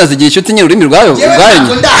wakemera ko wenda zigira inshuti nyine ururimi rwayo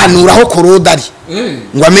ntabwo ndahanuraho Claude ari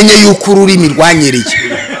ngo amenye yuko ururimi rwanyereye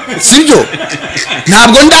sibyo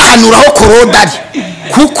ntabwo ndahanuraho Claude ari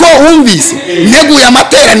kuko wumvise neguye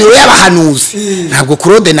amateraniro y'abahanuzi ntabwo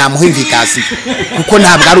Claude namuha invitation kuko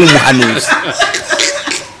ntabwo ari umuhanuzi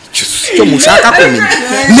cyo mushaka kumenya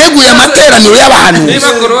neguye amateraniro y'abahanuzi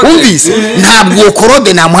wumvise ntabwo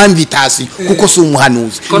Claude namuha invitation kuko si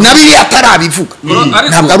umuhanuzi nabiri atarabivuga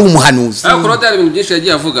ntabwo ari umuhanuzi Claude hari ibintu byinshi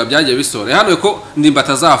yagiye avuga byagiye bisore hano ko ndimba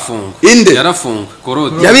atazafunga yarafungwa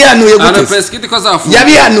Claude yabihanuye gute hano president ko azafunga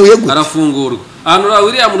yabihanuye gute arafungurwa hano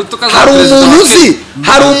William Rutoka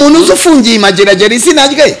hari umuntu uzi ufungiye imageragere izina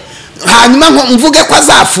rye hanyuma mvuge ko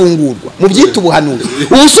azafungurwa mu byita ubuhanuzi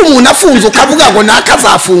ubusa umuntu afunze ukavuga ngo naka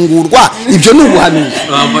azafungurwa ibyo ni ubuhanuzi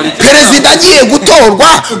perezida agiye gutorwa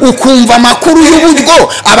ukumva amakuru y'uburyo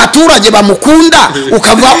abaturage bamukunda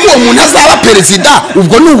ukavuga ko uwo muntu azaba perezida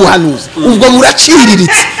ubwo ni ubuhanuzi ubwo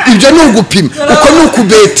buraciriritse ibyo ni ugupima uko ni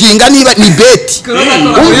ukubetinga niba ni beti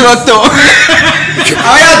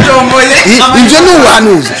ibyo ni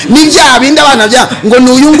ubuhanuzi ni bya bindi abana bya ngo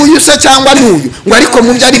n'uyu nguyu se cyangwa n'uyu ngo ariko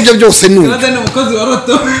mu byo ari byo byose n'uyu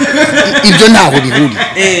ibyo ntaho bihuriye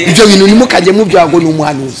ibyo bintu nimukajye mu byago ni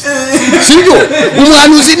umuhanuzi sibyo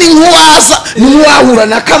umuhanuzi ni nk'uwaza n'uwahura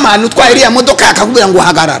na Kamana utwaye iriya modoka yakakubwira ngo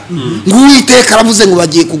hagarara ngo Uwiteka aravuze ngo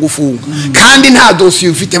bagiye kugufunga kandi nta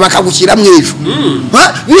dosiye ufite bakagushyira mu ejo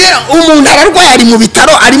umuntu ararwaye ari mu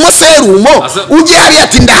bitaro arimo serumo ujye hari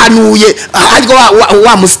ati ndahanuye ariko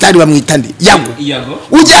wa musitari bamwita ndi yago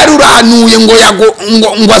ujye hari urahanuye ngo yago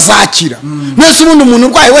ngo azakira nese ubundi umuntu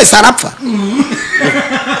urwaye wese arapfa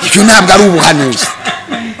ibyo ntabwo ari ubuhanuzi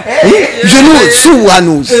ibyo ni si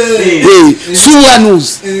ubuhanuzi si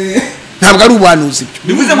ubuhanuzi ntabwo ari ubuhanuzi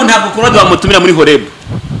bivuze ngo ntabwo Claude bamutumira muri Horebu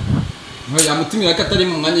yamutumira ko atari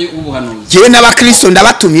mu mwanya w'ubuhanuzi jewe n'abakristo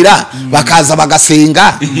ndabatumira bakaza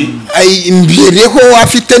bagasenga imbereho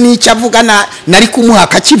afite n'icyo avuga nari kumuha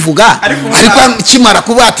akakivuga ariko kimara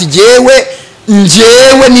kuba ati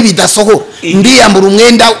njyewe nibidasoho ndiyambura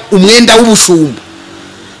umwenda w'ubushumba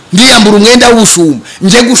ndiyambura umwenda w'ubushumba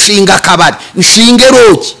nje gushinga akabari nshinge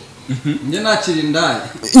roki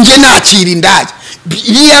nje nakira indaya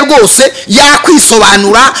biriya rwose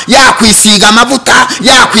yakwisobanura yakwisiga amavuta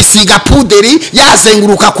yakwisiga puderi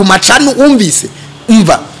yazenguruka ku macanu umvise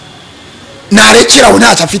umva narekeraho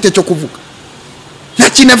ntacyo afite cyo kuvuga nta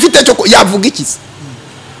kintu afite cyo yavuga ikizi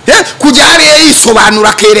kujya hariya yisobanura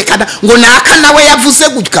akerekana ngo naka nawe yavuze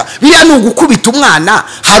gutya biriya ni ugukubita umwana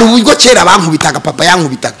hari uburyo kera bankubitaga papa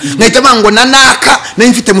yankubitaga nkahita banga ngo na naka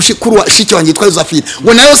nari mfite mushikuru wa shiki wanjye yitwa Josephine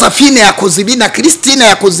ngo na Josephine yakoze ibi na Christine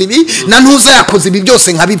yakoze ibi na Ntuza yakoze ibi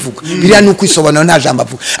byose nkabivuga biriya ni ukwisobanura nta jambo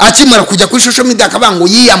avuga akimara kujya kuri social media akabanga ngo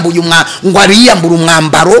yiyambuye ngo ariyambura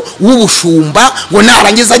umwambaro w'ubushumba ngo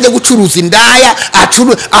narangiza ajye gucuruza indaya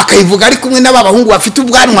akayivuga ari kumwe n'abahungu bafite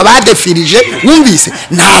ubwanwa badefirije wumvise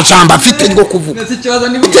nta jambo afite ryo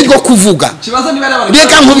kuvuga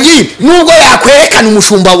reka nkubwire nubwo yakwerekana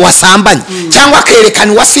umushumba wasambanye cyangwa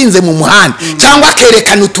akerekana uwasinze mu muhanda cyangwa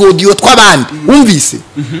akerekana utudiyo tw'abandi wumvise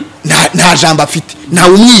nta jambo afite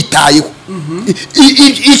ntawe umwitayeho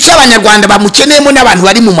icyo abanyarwanda bamukeneyemo n'abantu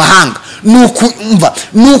bari mu mahanga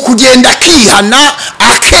ni ukugenda akihana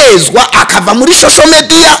akezwa akava muri social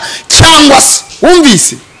media cyangwa se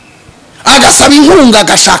wumvise agasaba inkunga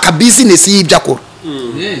agashaka bizinesi y'ibyo akora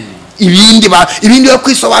ibindi yo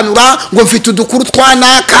kwisobanura ngo mfite udukuru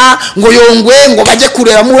twanaka ngo Yongwe ngo bajye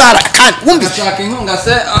kureba muri kandi wumvise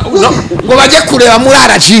ngo bajye kureba muri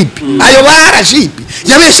RGB ayo ba RGB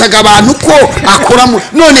yabeshaga abantu ko akora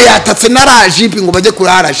none yatatse na RGB ngo bajye kuri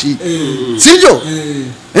RGB sibyo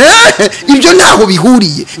ibyo ntaho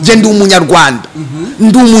bihuriye je ndi umunyarwanda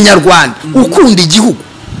ukunda igihugu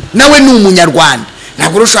nawe ni umunyarwanda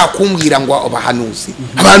ntabwo ushaka kumbwira ngo abahanuzi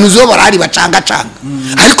bo barari bacangacanga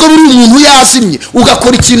ariko buri umuntu yazimye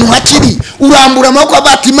ugakora ikintu hakiri urambura amaboko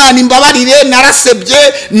abati Imana imbabarire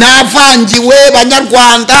narasebye navangiwe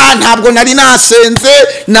banyarwanda ntabwo nari nasenze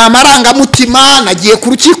namaranga mutima nagiye ku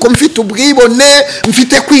rukiko mfite ubwibone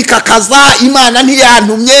mfite kwikakaza Imana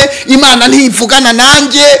ntiyantumye Imana ntivugana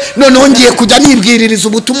nanjye noneho ngiye kujya nibwiririza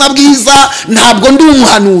ubutumwa bwiza ntabwo ndi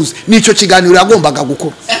umuhanuzi nico kiganiro yagombaga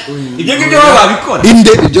gukora ibyo ngibyo babikora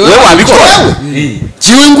inde wowe wabikora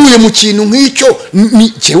kiwe nguye mu kintu nk'icyo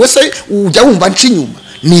cyewe se ujya wumva nci nyuma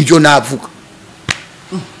nibyo navuga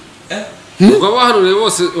ubwo bahanuriye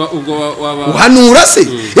bose ubwo uhanura se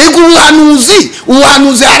ego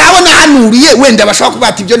ubuhanuzi harabona hanuriye wenda bashaka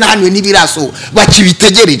kubata ibyo nahanuye nibiraso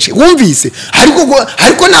bakibitegereje wumvise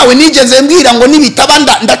ariko nawe nigeze mbwira ngo nibitaba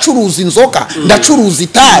ndacuruza inzoka ndacuruza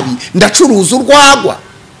itabi ndacuruza urwagwa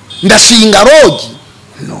ndashinga rogi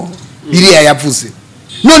no biriya yavuze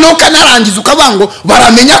noneho kanarangiza ukabango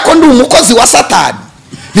baramenya ko ndi umukozi wa Satani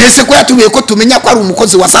nese ko yatubiye ko tumenya ko ari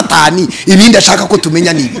umukozi wa Satani ibindi ashaka ko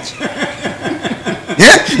tumenya nibiki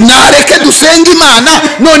nareke dusenga Imana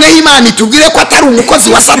noneho Imana itubwire ko atari umukozi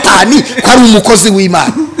wa Satani ko ari umukozi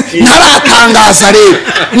w'Imana ntaratangaza rero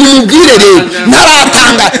nimubwire rero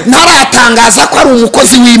ntaratangaza ko ari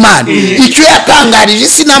umukozi w'Imana icyo yatangarije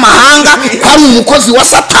isi n'amahanga ko ari umukozi wa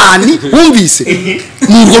Satani wumvise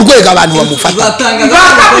ni urwo rwego abantu bamufata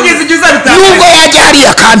nubwo yajya hari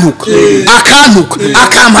akantuka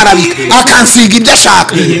akamparabika akansiga ibyo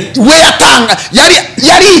ashaka we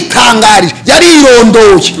yaritangarije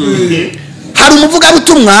yarirondoye hari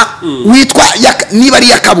umuvugabutumwa witwa niba ari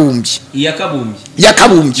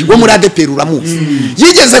yakabumbye wo muri ADPR uramuzi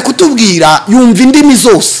yigeze kutubwira yumva indimi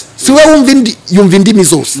zose siwe yumva indimi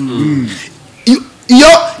zose iyo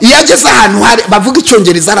ageze ahantu bavuga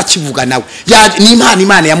icyongereza arakivuga nawe ni impano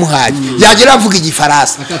Imana yamuhaye yagera avuga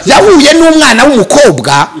igifaransa yahuye n'umwana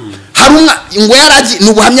w'umukobwa ngo yaragiye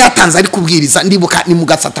n'ubuhamya yatanze ari kubwiriza ndibuka ni mu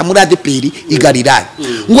Gatsata muri ADPR Igalilaya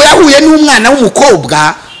ngo yahuye n'umwana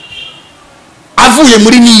w'umukobwa avuye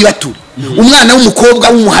muri Niyibatu umwana w'umukobwa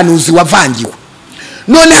w'umuhanuzi wavangiwe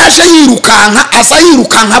none haje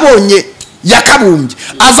yirukanka abonye yakabumbye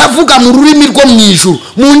azavuga mu rurimi rwo mwijuru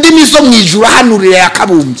mu ndimi zo mwijuru ahanurira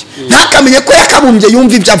yakabumbye ntakamenye ko yakabumbye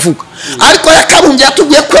yumva ibyo avuga ariko yakabumbye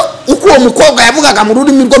yatubwiye ko uko uwo mukobwa yavugaga mu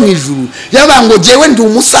rurimi rwo mwijuru yabango jewe ndi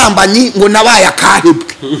umusambanyi ngo nabaye akahebwe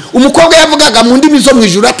umukobwa yavugaga mu ndimi zo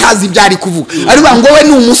mwijuru atazi ibyo ari kuvuga ari bango we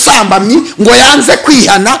ni umusambanyi ngo yanze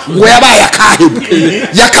kwihana ngo yabaye akahebwe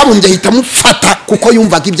yakabumbye ahita mufata kuko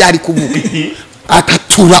yumvaga ibyo ari kuvuga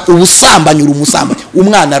akatura ubusambanyi umusambanyi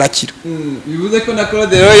umwana arakira bivuze ko na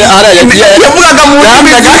Claude yavugaga mu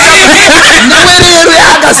nawe rero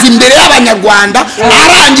yahagaze imbere y'abanyarwanda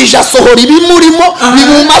arangije asohora ibimurimo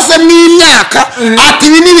bimumaze n'imyaka ati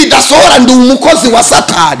ibi nibidasohora ndi umukozi wa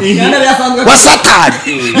Satani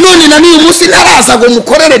none na n'uyu munsi ntaraza ngo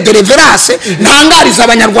mukorere deliverance ntangariza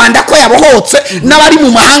abanyarwanda ko yabohotse n'abari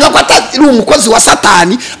mu mahanga ko atari umukozi wa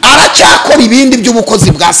Satani aracyakora ibindi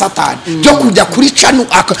by'ubukozi bwa Satani byo kujya kuri canu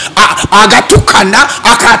agatukana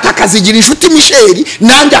akatakazigira inshuti Michel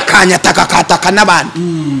nanjye akanyataka akataka n'abandi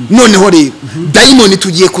noneho rero dayimoni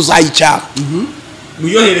tugiye kuzayicyaha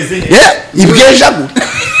muyohereze ibwejagura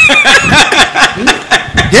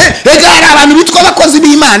hari abantu bitwa abakozi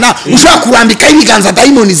b'Imana ushobora kurambikaho ibiganza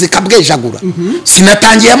dayimoni zikabwejagura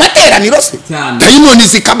sinatangiye amateraniro se dayimoni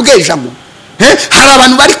zikabwejagura hari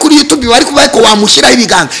abantu bari kuri YouTube bari kubaye ko wamushyiraho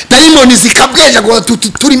ibiganza dayimoni zikabweja ngo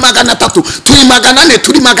turi 300 turi 400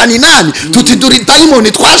 turi 800 tuti duri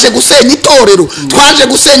dayimoni twaje gusenya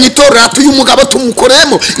itorero atuye umugabo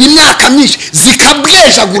tumukoremo imyaka myinshi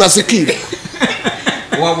zikabwejagura zikira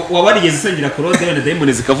wabarigeze sengera Claude wenda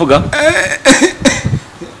dayimoni zikavuga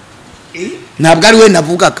ntabwo ari we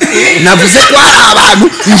navugaga navuze ko hari abantu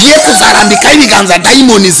ngiye kuzarambikaho ibiganza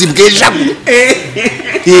dayimoni zibwejagura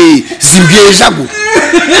zibwejagura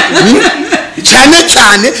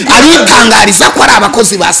cyane aritangariza ko ari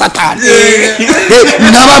abakozi ba Satani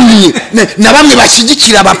na bamwe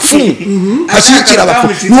bashyigikira abapfumu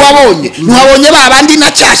ntiwabonye babandi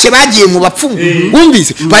nacyashye bagiye mu bapfumu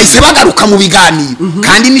wumvise bahise bagaruka mu biganiro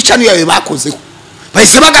kandi n'icano yawe bakozeho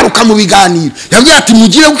bahise bagaruka mu biganiro yabwiye ati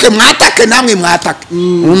mugire guke mwatake namwe mwatake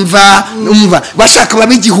umva bashaka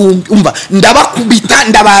babe igihumbi umva ndabakubita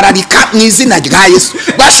ndabararika mu izina rya Yesu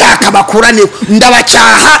bashaka bakurane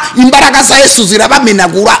ndabacyaha imbaraga za Yesu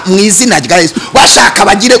zirabamenagura mu izina rya Yesu bashaka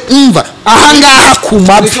bagire umva ahangaha ku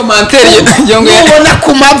mavi ubona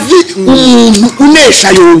ku mavi umuntu unesha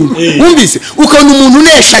Yongwe wumvise ukabona umuntu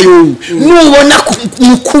unesha Yongwe nubona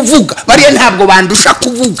mu kuvuga bariye ntabwo bandusha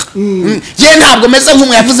kuvuga je ntabwo meze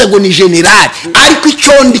nk'umu yavuze ngo ni general ariko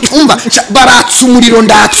icondi umva baratsa umuriro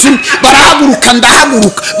ndatsu barahaguruka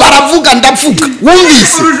ndahaguruka baravuga ndavuga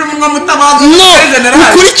wumvise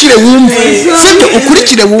ukurikire wumve sibyo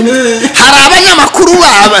ukurikire wumve hari abanyamakuru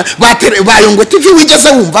ba Yongwe TV wigeze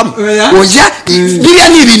wumvamo oya biriya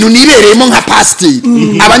ni ibintu nibereyemo nka pasiteri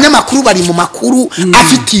abanyamakuru bari mu makuru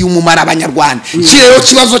afitiye umumaro abanyarwanda kirero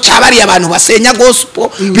kibazo cyabariye abantu basenya gospel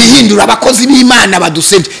bihindura abakozi b'Imana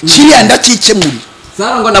badusebye kiriya ndakikemura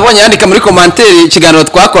Salongo nabonye yandika muri commentaire ikiganiro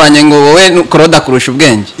twakoranye ngo wowe Claude kurusha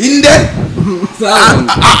ubwenge inde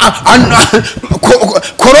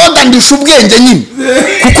Claude ndusha ubwenge nyine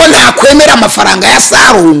kuko ntakwemera amafaranga ya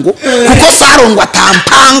Salongo kuko Salongo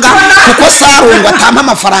atampanga kuko Salongo atampa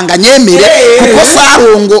amafaranga nyemere kuko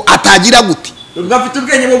Salongo atagira gute ugafite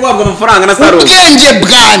ubwenge bwo guhabwa amafaranga na Salongo ubwenge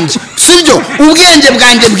bwanje sibyo ubwenge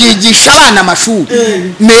bwanje bwigisha abana amashuri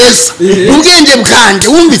meza ubwenge bwanje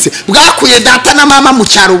wumvise bwakuye data na mama mu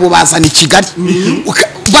cyaro bubazana i Kigali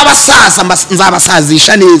babasaza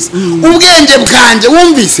nzabasazisha neza ubwenge bwanje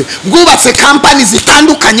wumvise bwubatse company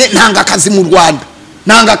zitandukanye ntanga akazi mu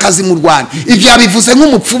Rwanda ibyo yabivuze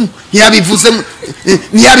nk'umupfumu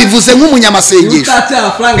ntiyabivuze nk'umunyamasengesho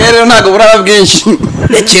amafaranga rero ntago buraba bwinshi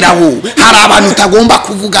rekeraho hari abantu utagomba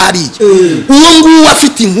kuvuga hariya uwo nguwo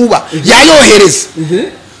afite inkuba yayohereza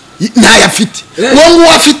ntayafite uwo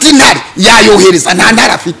nguwo afite intare yayohereza nta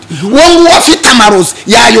ntare afite uwo nguwo afite amarozi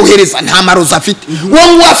yayohereza nta marozi afite uwo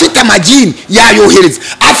nguwo afite amagini yayohereza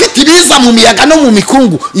afite ibiza mu miyaga no mu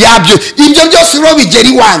mikungu yabyo ibyo byose rero bigera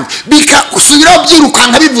iwanjye bikasubiraho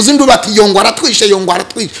byirukanka bivuze induru ati Yongwe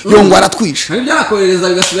aratwishe byakohereza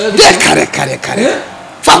bigasubira kare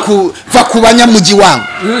va ku banyamugi wangu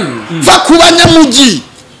va ku banyamugi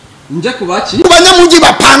nje kubaki ku banyamugi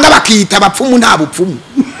bapanga bakiyita abapfumu nta bupfumu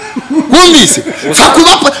wumvise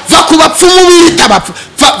va ku bapfumu bita bapfu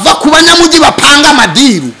va ku banyamugi bapanga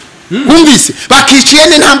amadiru wumvise bakica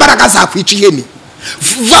ihene nta mbaraga zakwica ihene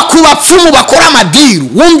va ku bapfumu bakora amadiru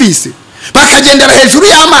wumvise bakagendera hejuru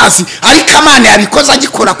y'amazi ariko Imana yabikoze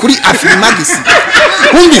agikora kuri Afrimagisi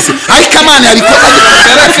wumvise ariko Imana yabikoze agikora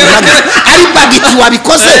kuri Afrimagisi ari bagiti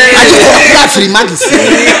wabikoze agikora kuri Afrimagisi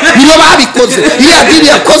nibo babikoze iriya diri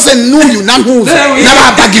yakoze n'uyu na ntuza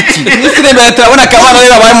n'ababagiti nisirembe turabona kabana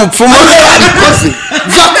rero babaye mupfumu babikoze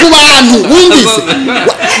va ku bantu wumvise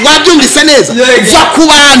wabyumvise neza va ku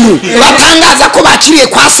bantu batangaza ko bakiriye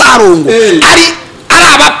kwa Salongo ari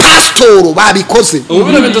abapastoro babikoze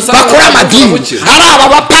bakora amadini ari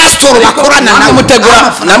abapastoro bakorana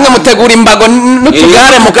namwe mutegura imbago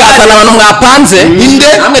n'utugare mukazana abantu mwapanze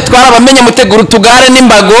namwe twarabamenye mutegura utugare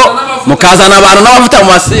n'imbago mukazana abantu n'abavuta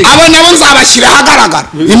mu masiga abo nabo nzabashyira ahagaragara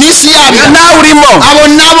iminsi yabo nawe urimo abo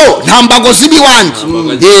nabo nta mbago z'ibiwanjye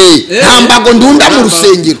nta mbago ndunda mu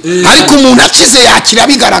rusengero ariko umuntu akize yakira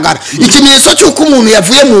bigaragara ikimenyetso cy'uko umuntu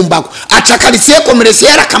yavuye mu mbago aca karisiye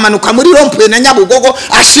komeresiye akamanuka muri rompuwe na Nyabugogo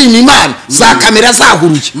ashima Imana za kamera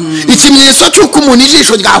zahuruye ikimenyetso cy'uko umuntu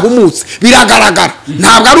ijisho ryahumutse biragaragara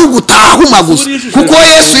ntabwo ari ugutahuma gusa kuko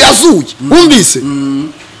Yesu yazuye wumvise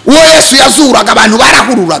uwo Yesu yazuraga abantu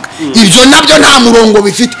barahururaga ibyo nabyo nta murongo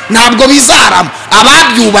bifite ntabwo bizarama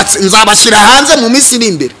ababyubatse nzabashyira hanze mu minsi iri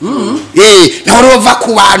imbere ntorova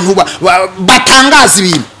ku bantu batangaza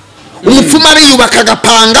ibintu umupfumu ariyubaka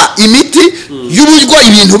agapanga imiti y'uburyo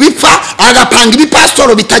ibintu bipfa agapanga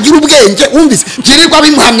ibipasitoro bitagira ubwenge wumvise byirirwa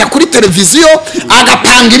bimuhamya kuri televiziyo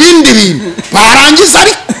agapanga ibindi bintu barangiza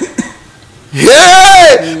ariko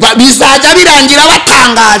bizajya birangira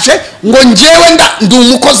batangaje ngo njyewe ndi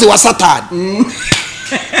umukozi wa Satani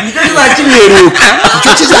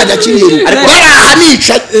icyo kizajya kiheruka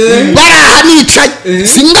baraha nicaye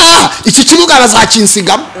singaha iki kibuga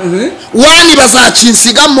bazakinsigamo wani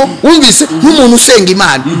bazakinsigamo wumvise nk'umuntu usenga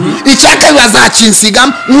Imana icyaka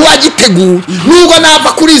bazakinsigamo n'uwagiteguye nubwo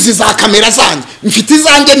nava kuri izi za kamera zanjye mfite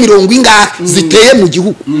izanjye 70 ingahe ziteye mu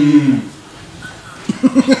gihugu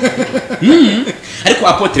ariko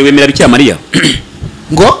apotre wemera Bikira Mariya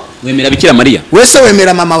ngo wemera Bikira Mariya wese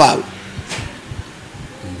wemera mama wawe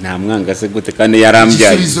nta mwanga se gute kandi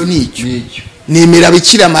yarambyaye igisubizo nicyo nemera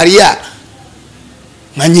Bikira Mariya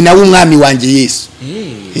nka nyina w'umwami wanjye Yesu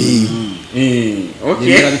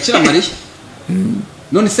okay Bikira Mariya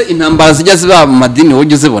none se intambara zijya ziba mu madini wowe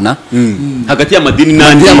uzibona hagati y'amadini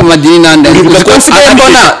n'andi uzi ko nsigaye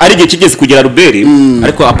mbona ari igihe kigeze kugera Ruberi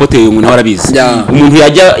ariko apoteye umuntu arabizi umuntu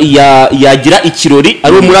yagira ikirori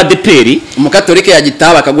ari wo muri ADPR umukatolike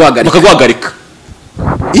yagitaha bakaguhagarika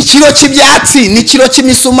ikiro cy'ibyatsi n'ikiro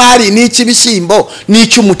cy'imisumari n'icy'ibishyimbo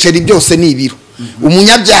n'icy'umuceri byose ni ibiro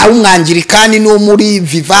umunyabyaha w'umwangirikani n'uwo muri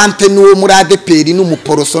Vivante n'uwo muri ADPR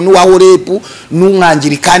n'umuporoso n'uwa Horebu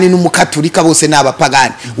n'umwangirikani n'umukatolika bose ni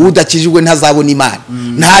abapagani udakijijwe ntazabona Imana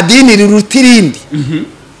nta dini riruta irindi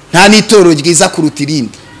nta n'itorero ryiza kuruta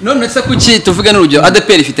irindi none se kuki tuvuge n'urugero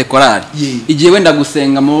ADPR ifite korali igiye wenda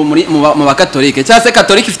gusenga mu bakatolike cyangwa se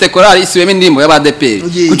katolike ifite korali isubiyemo indirimbo y'ADPR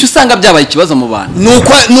kuki usanga byabaye ikibazo mu bantu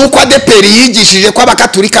nuko ADPR yigishije ko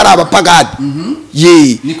abakatolika ari abapagani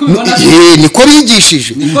niko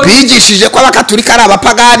bigishije ko abakatolika ari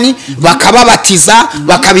abapagani bakababatiza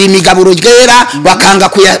bakabima imigaburo ryera bakanga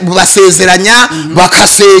kubasezeranya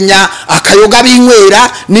bakasenya akayoga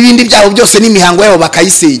binywera n'ibindi byabo byose n'imihango yabo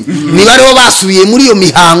bakayisenya niba rero basubiye muri iyo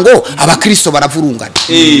mihango abakristo baravurungana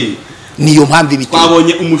niyo mpamvu ibiteye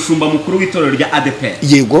twabonye umushumba mukuru w'itorero rya ADPR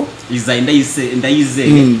yego Isaie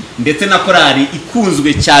ndayizeye ndetse na korali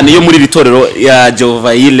ikunzwe cyane yo muri itorero ya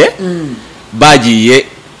Jehova Ile bagiye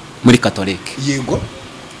muri katolike yego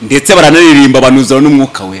ndetse baranaririmba banuzura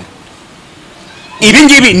n'umwuka wera ibi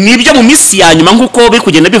ngibi nibyo mu minsi ya nyuma nk'uko biri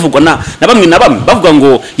kugenda bivugwa na bamwe bavuga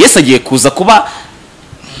ngo Yesu agiye kuza kuba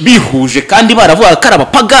bihuje kandi baravuga ko ari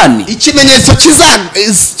abapagani ikimenyetso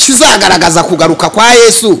kizagaragaza kugaruka kwa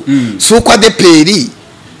Yesu suko ADPR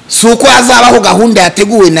suko hazabaho gahunda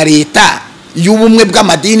yateguwe na leta y'ubumwe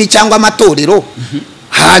bw'amadini cyangwa amatorero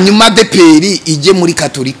hanyuma ADPR ijye muri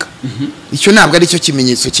katolika icyo ntabwo ari cyo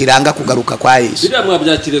kimenyetso kiranga kugaruka kwa Yesu biriya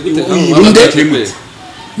mwabyakire gute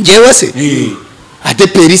ngewe se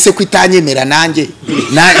ADPR se kwitanyemera nanjye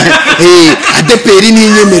ADPR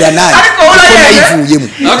ninyemera nanjye kuko nayivuyemo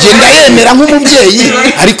genda yemera nk'umubyeyi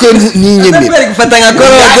ariko ninyemera gufata nka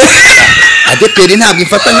Claude ADPR ntabwo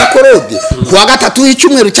ifata nka Claude kuwa gatatu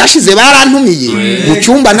y'icyumweru cyashize barantumiye mu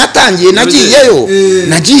cyumba natangiye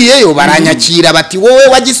nagiyeyo baranyakira bati wowe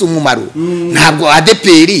wagize umumaro ntabwo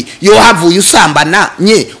ADPR yo havuye usambana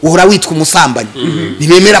nye uhora witwa umusambanyi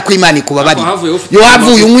ntibemera ko Imana ikubabari yo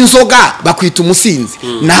havuye unywa inzoga bakwita umusinzi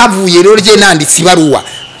nahavuye rero rye nanditse ibaruwa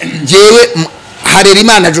ngewe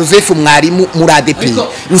Harerimana Joseph mwarimu muri ADPR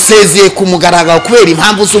nsezeye ku mugaragaro kubera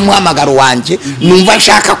impamvu z'umuhamagaro wanje numva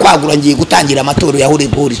nshaka kwagura ngiye gutangira amatorero ya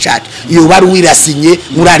Horebu Church iyo baruwa irasinye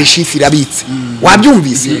muri arishifu irabitse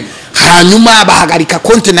wabyumvise hanyuma bahagarika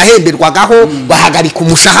konte nahemberwagaho bahagarika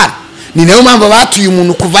umushahara ni nayo mpamvu batuye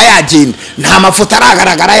umuntu kuva yagenda nta mafoto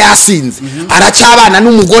aragaragara yasinze aracyabana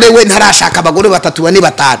n'umugore we ntarashaka abagore 3 4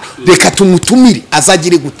 5 reka tumutumire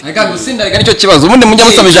azagire gute reka gusinda reka nicyo kibazo ubundi mujya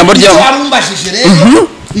musoma ijambo ryawe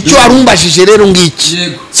icyo warumbajije rero ngiki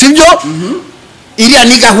sibyo iriya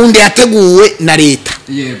ni gahunda yateguwe na leta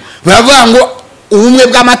baravuga ngo ubumwe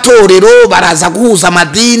bw'amatorero baraza guhuza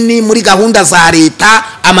amadini muri gahunda za leta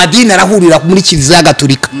amadini arahurira muri Kiliziya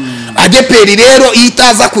Gatolika ADPR rero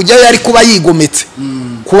itaza kujyayo yari kuba yigometse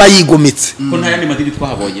ko nta yandi madini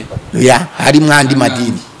twahabonye harimo andi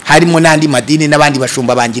madini harimo n'andi madini n'abandi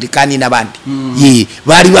bashumba bangirikani n'abandi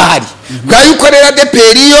bari bahari bwa yuko rero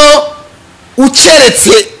ADPR yo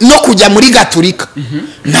uceretse no kujya muri Gatolika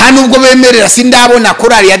nta nubwo bemerera sindabona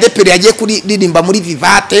korali ya ADPR yagiye kuririmba muri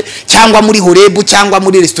Vivate cyangwa muri Horebu cyangwa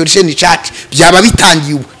muri Restoration Church byaba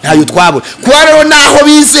bitangiye ubu ntayo twabona kuba rero naho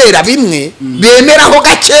bizera bimwe bemeraho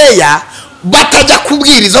gakeya batajya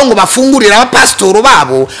kubwiriza ngo bafungurira abapasitoro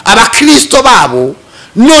babo abakristo babo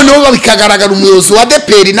noneho bikagaragara umuyobozi wa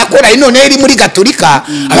ADPR na korali none iri muri Gatolika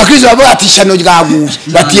abakristo babo batishano ryaguye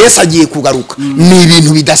bati Yesu agiye kugaruka ni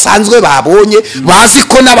ibintu bidasanzwe babonye bazi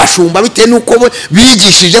ko n'abashumba bite nuko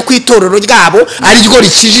bigishije ku itorero ryabo ari ryo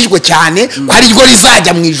rikijijwe cyane ko ari ryo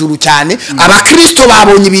rizajya mu ijuru cyane abakristo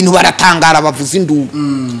babonye ibintu baratangara bavuza induru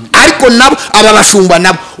ariko nabo aba bashumba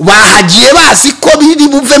nabo bahagiye bazi ko biri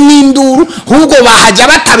buve mu induru ahubwo bahajya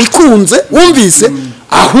batabikunze wumvise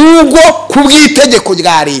ahubwo kubw'itegeko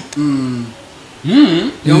rya leta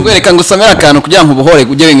Yongwe reka ngusomera akantu kugira ngo ubuhore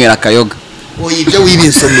ujye winywera akayoga ibyo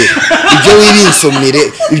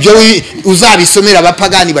wibinsomere ibyo uzabisomera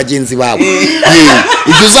abapagani bagenzi bawe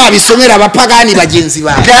ibyo uzabisomera abapagani bagenzi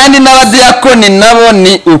bawe kandi n'abadiyakoni nabo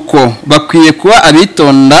ni uko bakwiye kuba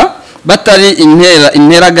abitonda batari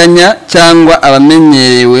interaganya cyangwa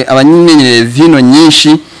abamenyereye vino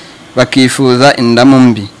nyinshi bakifuza indamu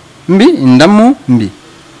mbi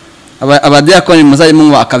abadiyakoni muzaje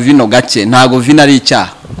munywa akavino gake ntago vino ari icyaha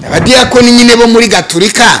abadiyakoni nyine bo muri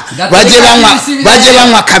gaturika bajye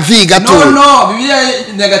banywa kavi gato. no bibiliya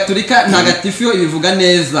ya gaturika ntagatifu ibivuga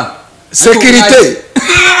neza. Sekirite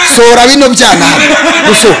sora bino byana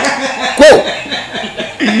guso ko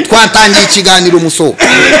twatangiye ikiganiro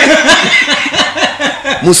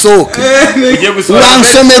musohoka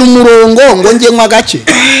uransomera umurongo ngo njye nywa gake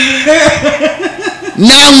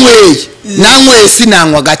nanyweye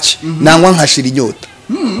sinanywa gake nanywa nkashira inyota.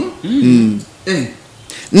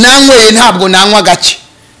 Nanyweye ntabwo nanywa gake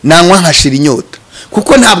nanywa nkashira inyota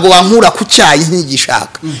kuko ntabwo wankura ku cyayi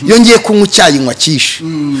nk'igishaka iyo ngiye kunywa icyayi nywa cyishe.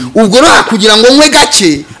 Ubwo rero kugira ngo nywe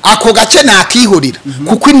gake ako gake nakihorera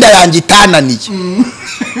kuko inda yanjye itananiye.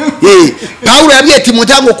 Pawulo yabwiye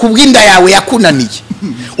Timoteyo ngo kubw'inda yawe yakunaniye.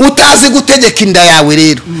 Utazi gutegeka inda yawe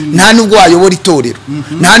rero nta nubwo wayobora itorero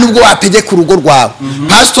nta nubwo wategeka urugo rwawe.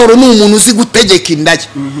 Pastor ni umuntu uzi gutegeka inda ye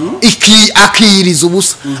akiyiriza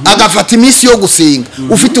ubusa agafata iminsi yo gusenga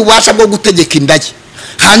ufite ububasha bwo gutegeka inda ye.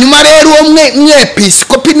 Hanyuma rero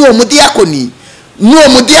umwepiskopi n'uwo mudiyakoni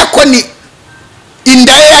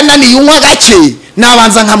inda ye yananiye unywa gake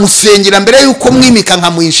nabanza nkamusengera mbere yuko mwimika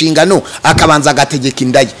nkamuha inshingano akabanza agategeka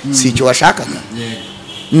inda ye. Si icyo washakaga?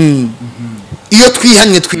 Iyo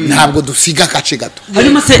twihanye ntabwo dusiga gace gato.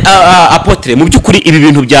 Hanyuma se apotre mu by'ukuri ibi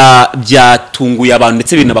bintu byatunguye abantu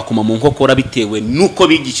ndetse binabakoma mu nkokora bitewe nuko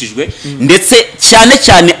bigishijwe ndetse cyane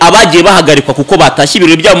cyane abagiye bahagarikwa kuko batashye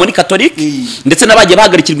ibirori byabo muri Katolike ndetse n'abagiye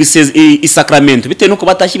bahagarikirwa isakramento bitewe nuko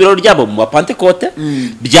batashye ibirori byabo mu Pentecote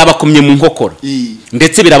byabakomye mu nkokora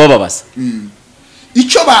ndetse birabababaza.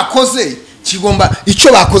 Icyo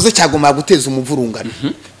bakoze cyagomba guteza umuvurungano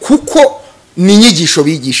kuko ni inyigisho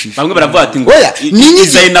bigishije. Bamwe baravuga ati ngo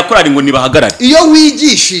izayi nakorari ngo nibahagarare. Iyo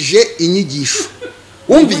wigishije inyigisho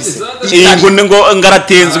umvise ngo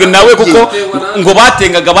ngaratenzwe nawe kuko ngo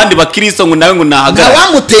batengaga abandi bakristo ngo nawe ngo nahagarare.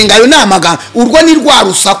 Nawamutenga ayo namaga urwo ni rwa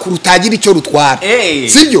rusaku rutagira icyo rutwara.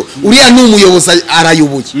 Sibyo uriya ni umuyobozi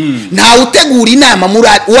arayoboye. Nta utegura inama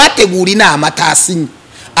uwategura inama atasinye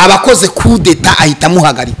abakoze kudeta ahita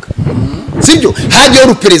muhagarika. Sibyo hajyayo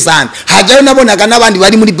represent hajyayo nabonaga n'abandi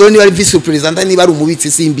bari muri biro ni bari vice president ni bari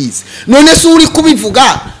umubitsi simbizi. None se uri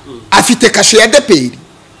kubivuga afite kashe ya DPR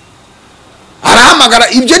arahamagara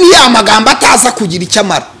ibyo ni ya magambo ataza kugira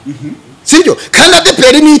icyamara. Sibyo kandi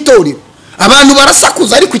DPR ni itorero abantu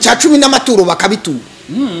barasakuza ariko cya 10 n'amaturo bakabitura.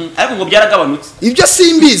 Ariko ngo byaragabanutse. Ibyo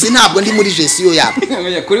simbizi ntabwo ndi muri gestion yabo.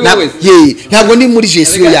 Kuri wowe ntabwo ndi muri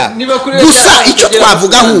gestion yabo. Gusa icyo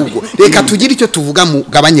twavuga ahubwo reka tugire icyo tuvuga mu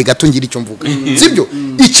gabanye gato ngira icyo mvuga. Sibyo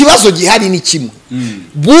ikibazo gihari ni kimwe.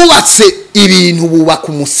 Bubatse ibintu bubaka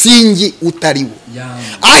umusingi utariwo.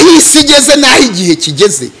 Aho isi igeze naho igihe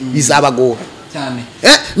kigeze bizabagora cyane.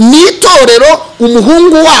 Nitorero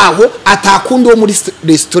umuhungu waho atakunda wo muri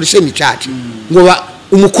restoration church ngo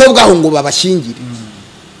umukobwa aho ngo babashingire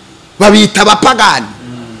babita abapagani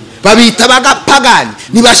babita abagapagani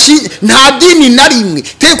nta dini na rimwe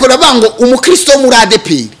teko rabango umukristo muri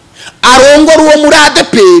ADPR arongora uwo muri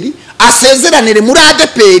ADPR asezeranire muri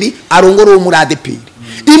ADPR arongora uwo muri ADPR.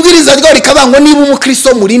 Imbwiriza ryo rikabango niba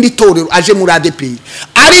umukristo muri ndi torero aje muri ADPR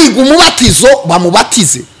ariga umubatizo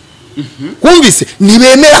bamubatize. Kumvise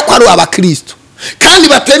nibemera ko ari abakristo kandi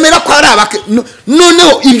batemera ko ari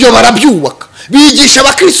noneho ibyo barabyubaka bigisha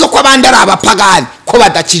abakristo ko abandi ari abapagani ko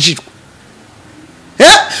badakijirwa.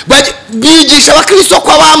 Bigisha abakristo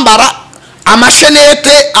ko abambara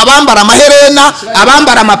amashenete abambara amaherena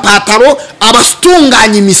abambara amapataro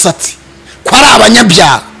abastunganya imisatsi ko ari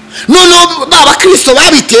abanyabyaha. Noneho abakristo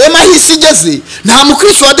babiteye mahisi igeze nta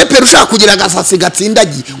mukristo wa DPR ushaka kugira agasasi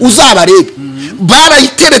gatsindagiye uzabarebe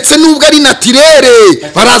barayiteretse nubwo ari natirere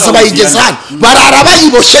baraza bayigeza barara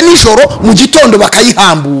bayiboshe nijoro mu gitondo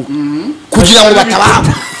bakayihambura kugira ngo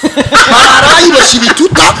batabahamba. Barayiboshe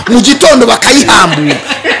ibituta mu gitondo bakayihambura.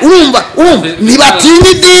 Urumva ntibatinya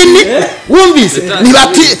idini wumvise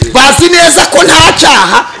bazi neza ko nta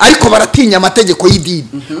cyaha ariko baratinya amategeko y'idini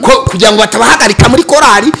kugira ngo batabahagarika muri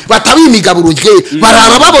korari batabimigaburo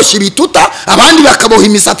barara baboshe ibituta abandi bakaboha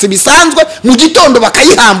imisatsi bisanzwe mu gitondo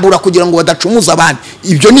bakayihambura kugira ngo badacumuza abandi.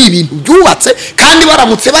 Ibyo ni ibintu byubatse kandi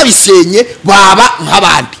baramutse babisenye baba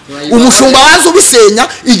nk'abandi. Umushumba wazo ubisenya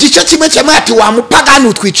igice kimwe cyamwe ati wa mupagani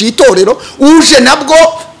utwiciye itorero uje nabwo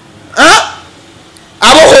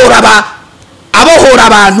abohora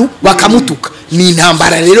abantu bakamutuka. Ni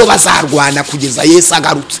intambara rero bazarwana kugeza Yesu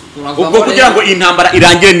agarutse. Ubwo kugira ngo intambara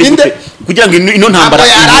irangire ndetse kugira ngo ino ntambara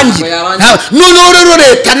yarangire none rero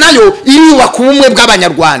leta nayo irubaka ubumwe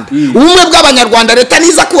bw'abanyarwanda. Ubumwe bw'abanyarwanda leta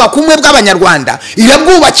niza kubaka ubumwe bw'abanyarwanda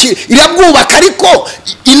irabwubaka ariko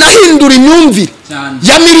inahindura imyumvire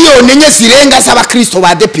ya miliyoni enye zirenga z'abakristo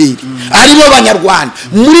ba DPR aribo banyarwanda.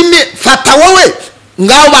 Muri fata wowe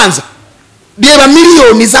ngaho banza reba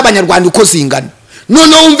miliyoni z'abanyarwanda uko zingana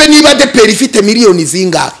none wumve niba ADEPR ifite miliyoni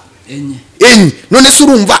zingahe enye none se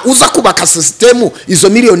urumva uza kubaka system izo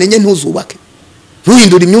miliyoni enye ntuzubake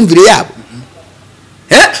ntuhindura imyumvire yabo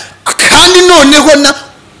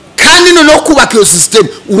kandi noneho kubaka iyo system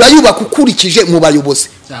urayubaka ukurikije mu bayobozi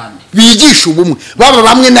bigisha ubumwe baba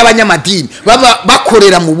bamwe n'abanyamadini baba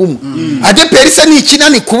bakorera mu bumwe ADEPR se ni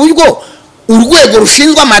ikinani ku buryo urwego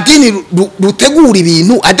rushinzwe amadini rutegura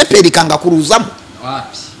ibintu ADEPR ikanga kuruzamo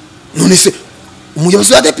none se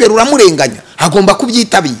umuyobozi wa ADEPR uramurenganya agomba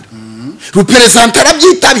kubyitabira representa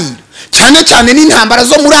arabyitabira cyane n'intambara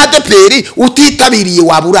zo muri ADEPR utitabiriye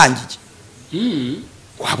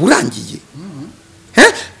waburangiye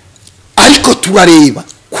ariko turareba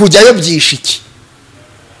kujyayo byishiki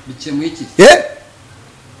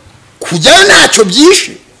kujyayo ntacyo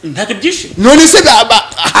byishe none se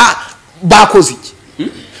bakoze iki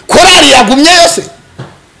korari yagumye yose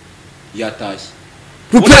yatashye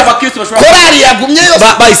korari yagumye yose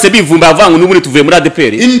bahise bivumba avanga n'ubundi tuvuye muri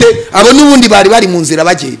ADEPR inde abo n'ubundi bari mu nzira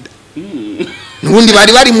bagenda n'ubundi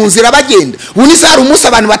bari mu nzira bagenda ubundi se hari umunsi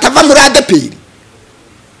abantu batava muri ADEPR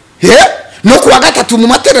no kuwa gatatu mu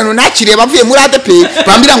materano nakiriye bavuye muri ADEPR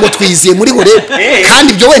bambira ngo twiziye muri Horeb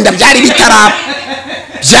kandi ibyo wenda byari bitaraba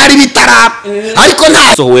ariko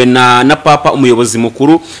nta sohowe na papa umuyobozi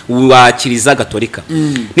mukuru wa Kiliziya Gatolika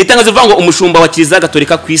nitangazo ivuga ngo umushumba wa Kiliziya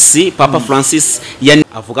Gatolika ku isi Papa Francis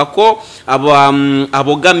avuga ko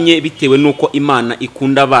abogamye bitewe nuko Imana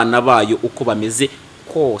ikunda abana bayo uko bameze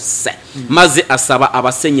kose maze asaba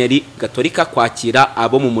abasenyeri Gatolika kwakira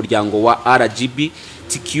abo mu muryango wa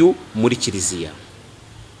RGBTQ muri Kiliziya.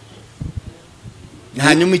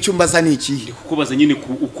 hanyuma icyumba za niki kukubaza nyine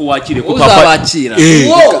uko wakire ko papa uzabakira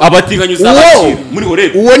abatinganya uzabakira muri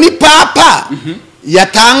Horeb uwo ni papa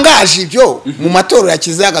yatangaje ibyo mu matorero ya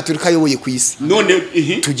Kiliziya Gatolika ayoboye ku isi none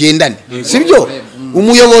tugendane sibyo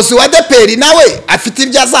umuyobozi wa ADEPR nawe afite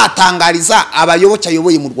ibyo azatangariza abayoboke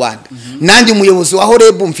ayoboye mu Rwanda nanjye umuyobozi wa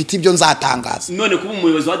Horeb mfite ibyo nzatangaza none kuba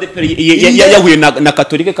umuyobozi wa ADEPR yahuye na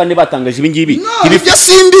Katolika kandi batangaje ibi ngibi ibyo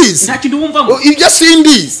simbizi nta kintu wumvamo ibyo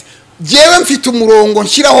simbizi jewe mfite umurongo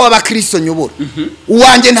nshyiraho abakristo nyobora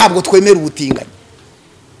uwanjye ntabwo twemera ubutinganye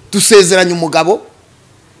dusezeranya umugabo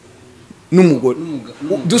n'umugore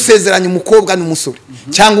dusezeranya umukobwa n'umusore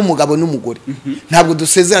cyangwa umugabo n'umugore ntabwo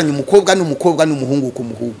dusezeranya umukobwa n'umuhungu ku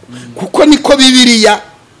muhungu kuko niko Bibiliya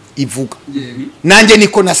ivuga nanjye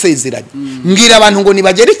niko nasezeranye mbwira abantu ngo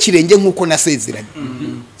nibagere ikirenge nkuko nasezeranye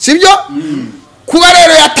sibyo kuba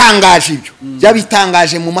rero yatangaje ibyo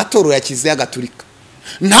yabitangaje mu matorero ya Kiliziya Gatolika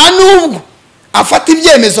nta nubwo afata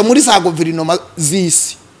ibyemezo muri za guverinoma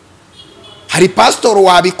z'isi hari pastor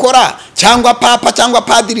wabikora cyangwa papa cyangwa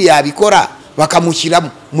padiri yabikora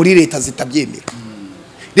bakamushyiramo muri leta zitabyemera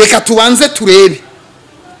reka tubanze turebe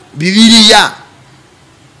Bibiliya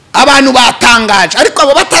abantu batangaje ariko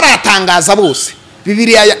abo bataratangaza bose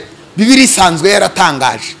Bibiliya isanzwe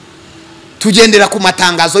yaratangaje tugendera ku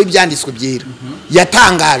matangazo y'ibyanditswe byera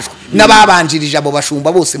yatangajwe n'ababanjirije abo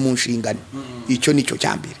bashumba bose mu nshingano icyo nicyo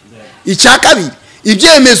cyambere icya kabiri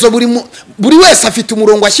ibyemezo buri wese afite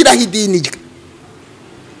umurongo ashyiraho idini rye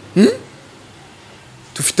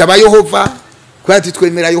dufite abayehova kwati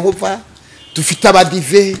twemera Yehova dufite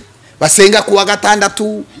abadive basenga kuwa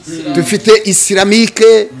gatandatu dufite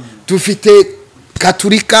islamike dufite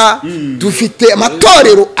Katolika dufite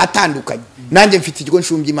amatorero atandukanye nanjye mfite ikigo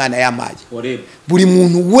nshumbye Imana yamaye buri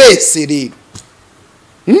muntu wese rero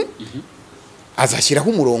azashyiraho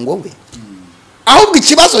umurongo we ahubwo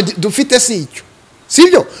ikibazo dufite si icyo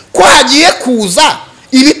sibyo ko hagiye kuza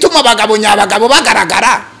ibituma abagabo nyabagabo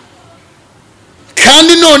bagaragara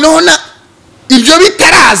kandi noneho ibyo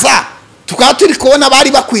bitaraza tukaba turi kubona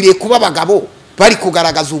bari bakwiriye kuba abagabo bari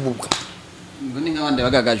kugaragaza ububwa ngo ni nk'abandi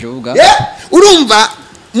bagagaje ububwa urumva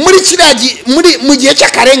muri mu gihe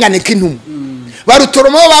cy'akarengane k'intumwa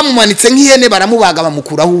barutoromo bamumanitse nk'ihene baramubaga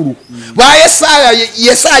bamukuraho uruhu ba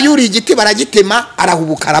Yesaya yuri igiti baragitema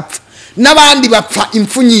arahubuka arapfa n'abandi bapfa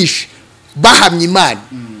impfu nyinshi bahamya Imana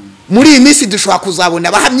muri iyi minsi dushobora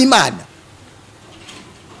kuzabona bahamya Imana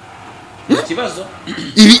ikibazo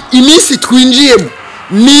iminsi twinjiyemo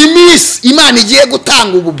ni iminsi Imana igiye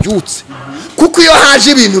gutanga ububyutse kuko iyo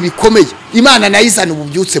haje ibintu bikomeye Imana nayo izana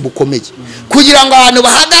ububyutse bukomeye kugira ngo abantu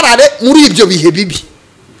bahagarare muri ibyo bihe bibi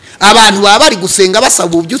abantu baba bari gusenga basaba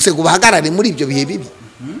ububyutse ngo bahagarare muri ibyo bihe bibi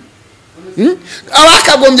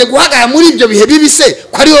abakagombye guhagarara muri ibyo bihe bibi se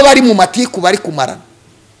ko aribo bari mu matiku bari kumarana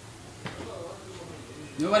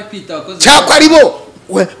cyangwa aribo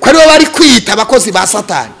bari kwiyita abakozi ba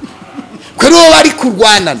Satani ko aribo bari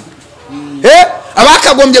kurwanana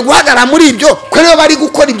abakagombye guhagarara muri ibyo ko aribo bari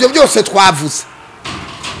gukora ibyo byose twavuze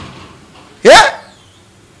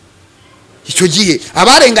icyo gihe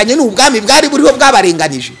abarenganye n'ubwami bwari buriho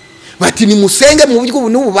bwabarenganije bati nimusenge mu buryo ubu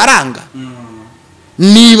n'ubu baranga.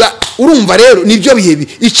 Niba urumva rero nibyo bihebi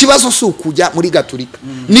ikibazo si ukujya muri Gatolika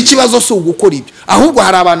n'ikibazo si ugukora ibyo ahubwo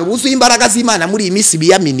hari abantu buzuye imbaraga z'Imana muri iyi minsi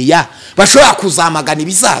biyaminiya bashobora kuzamagana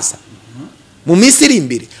ibizaza mu minsi iri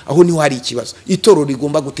imbere. Aho niho hari ikibazo itoro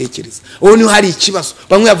rigomba gutekereza. Aho niho hari ikibazo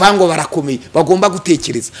bamwe bavango barakomeye bagomba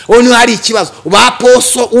gutekereza. Aho niho hari ikibazo ba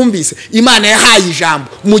poso umvise Imana yahaye ijambo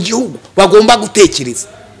mu gihugu bagomba gutekereza.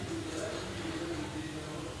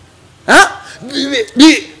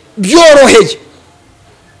 Byoroheye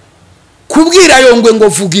kubwira Yongwe ngo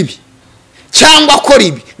vuga ibi cyangwa akora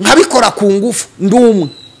ibi nkabikora ku ngufu ndumwe,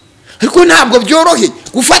 ariko ntabwo byoroheye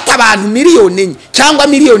gufata abantu miliyoni 4 cyangwa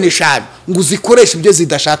miliyoni 5 ngo uzikoreshe ibyo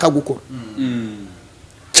zidashaka gukora.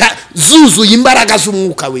 Zuzuye imbaraga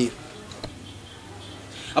z'umwuka wera.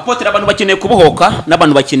 Apotre abantu bakeneye kubohoka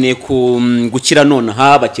n'abantu bakeneye gukira none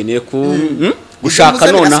bakeneye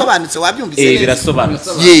gushaka none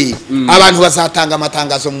birasobanutse. Abantu bazatanga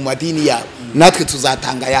amatangazo mu madini yabo natwe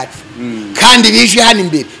tuzatanga yacu. Kandi bije hano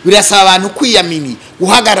imbere birasaba abantu kwiyamini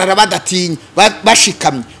guhagarara badatinya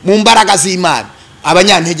bashikamye mu mbaraga z'Imana.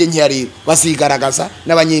 Abanyantege nke rero bazigaragaza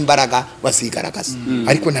n'abanyembaraga bazigaragaza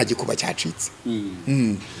ariko nta gikuba cyacitse.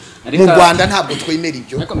 Mu Rwanda ntabwo twemera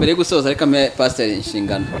ibyo. Ariko mbere yo gusoza reka pastor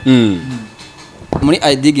inshingano muri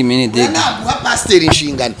I dig mini dig ntabwo pastor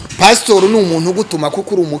inshingano. Pastor ni umuntu ugutuma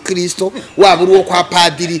kuko uri umukristo waba uri wo kwa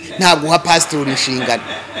padiri ntabwo ha pastor inshingano.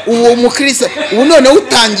 Uwo mukristo ubu none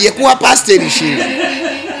utangiye kuha pastor inshingano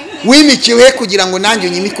wimikiwe kugira ngo nanjye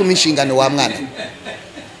unyimike inshingano wa mwana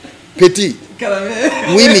Petit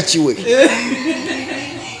wimikiwe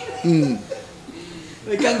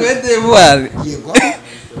reka ngwete vuari yego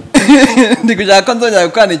ndikuja ko nzongera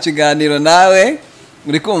gukana ikiganiro nawe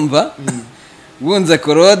muri kumva bunze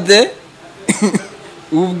Claude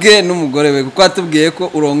ubwe n'umugore we kuko atubwiye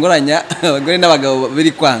ko urongoranya abagore n'abagabo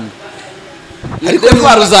biri kwanga ariko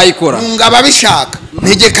ntwaro uzayikora ngaba bishaka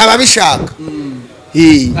ntegeka babishaka.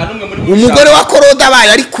 Umugore wa Claude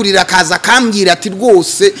abaye ari kurira kaza kambwira ati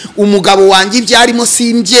rwose umugabo wanjye ibyarimo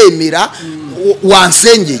simbyemera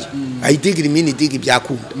wansengeye ayidigira imini digi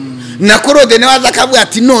byakunda. Na Claude nawe akavuga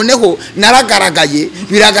ati noneho naragaragaye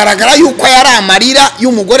biragaragara yuko yari amarira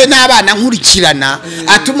y'umugore n'abana nkurikirana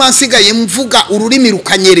atuma nsigaye mvuga ururimi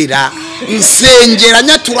rukanyerera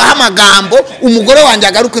nsengeranya turaha amagambo umugore wanjye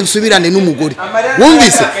agaruke nsubirane n'umugore.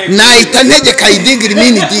 Wumvise nahita ntegeka ayidigira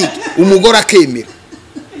imini digi umugore akemera.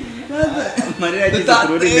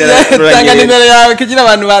 Tanga nimero yawe kugira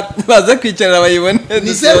abantu baze kwicarira bayibone.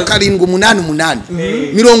 Ni 0788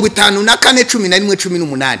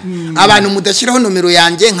 541118. Abantu mudashyiraho nomero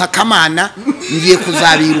yanjye nka Kamana ngiye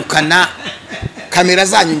kuzabirukana kamera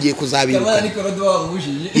zanyu ngiye kuzabirukana. Kamana ni Claude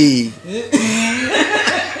wabujije.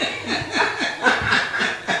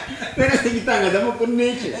 Gitangaza ko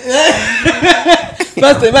neke.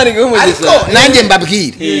 Pastor bari gumugisha. Nanjye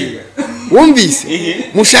mbabwire. Wumvise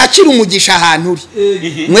mushakira umugisha ahantu uri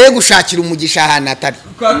mwe gushakira umugisha ahantu atari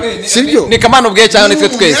sibyo. Ni Kamana ubwe cyane nitwe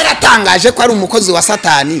twese yaratangaje ko ari umukozi wa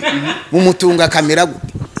Satani mumutunga kamera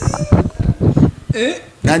gute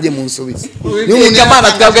nanjye munsubize. Ni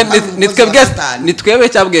Kamana twabwe nitwebwe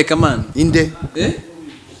cyabwiye Kamana inde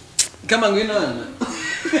Kamana ngwinana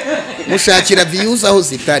mushakira views aho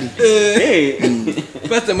zitari.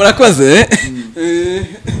 Pastor murakoze.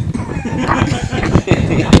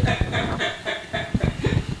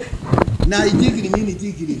 Na idigiri mini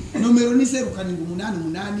digiri nomero ni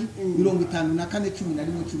 0788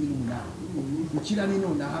 541118 ukira ni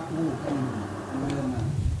none hapo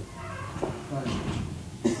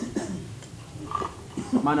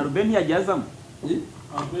Mana Ruben yajyazamo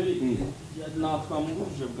Abeli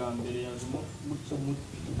natwamuguje bwa mbere yazimo mucyo muti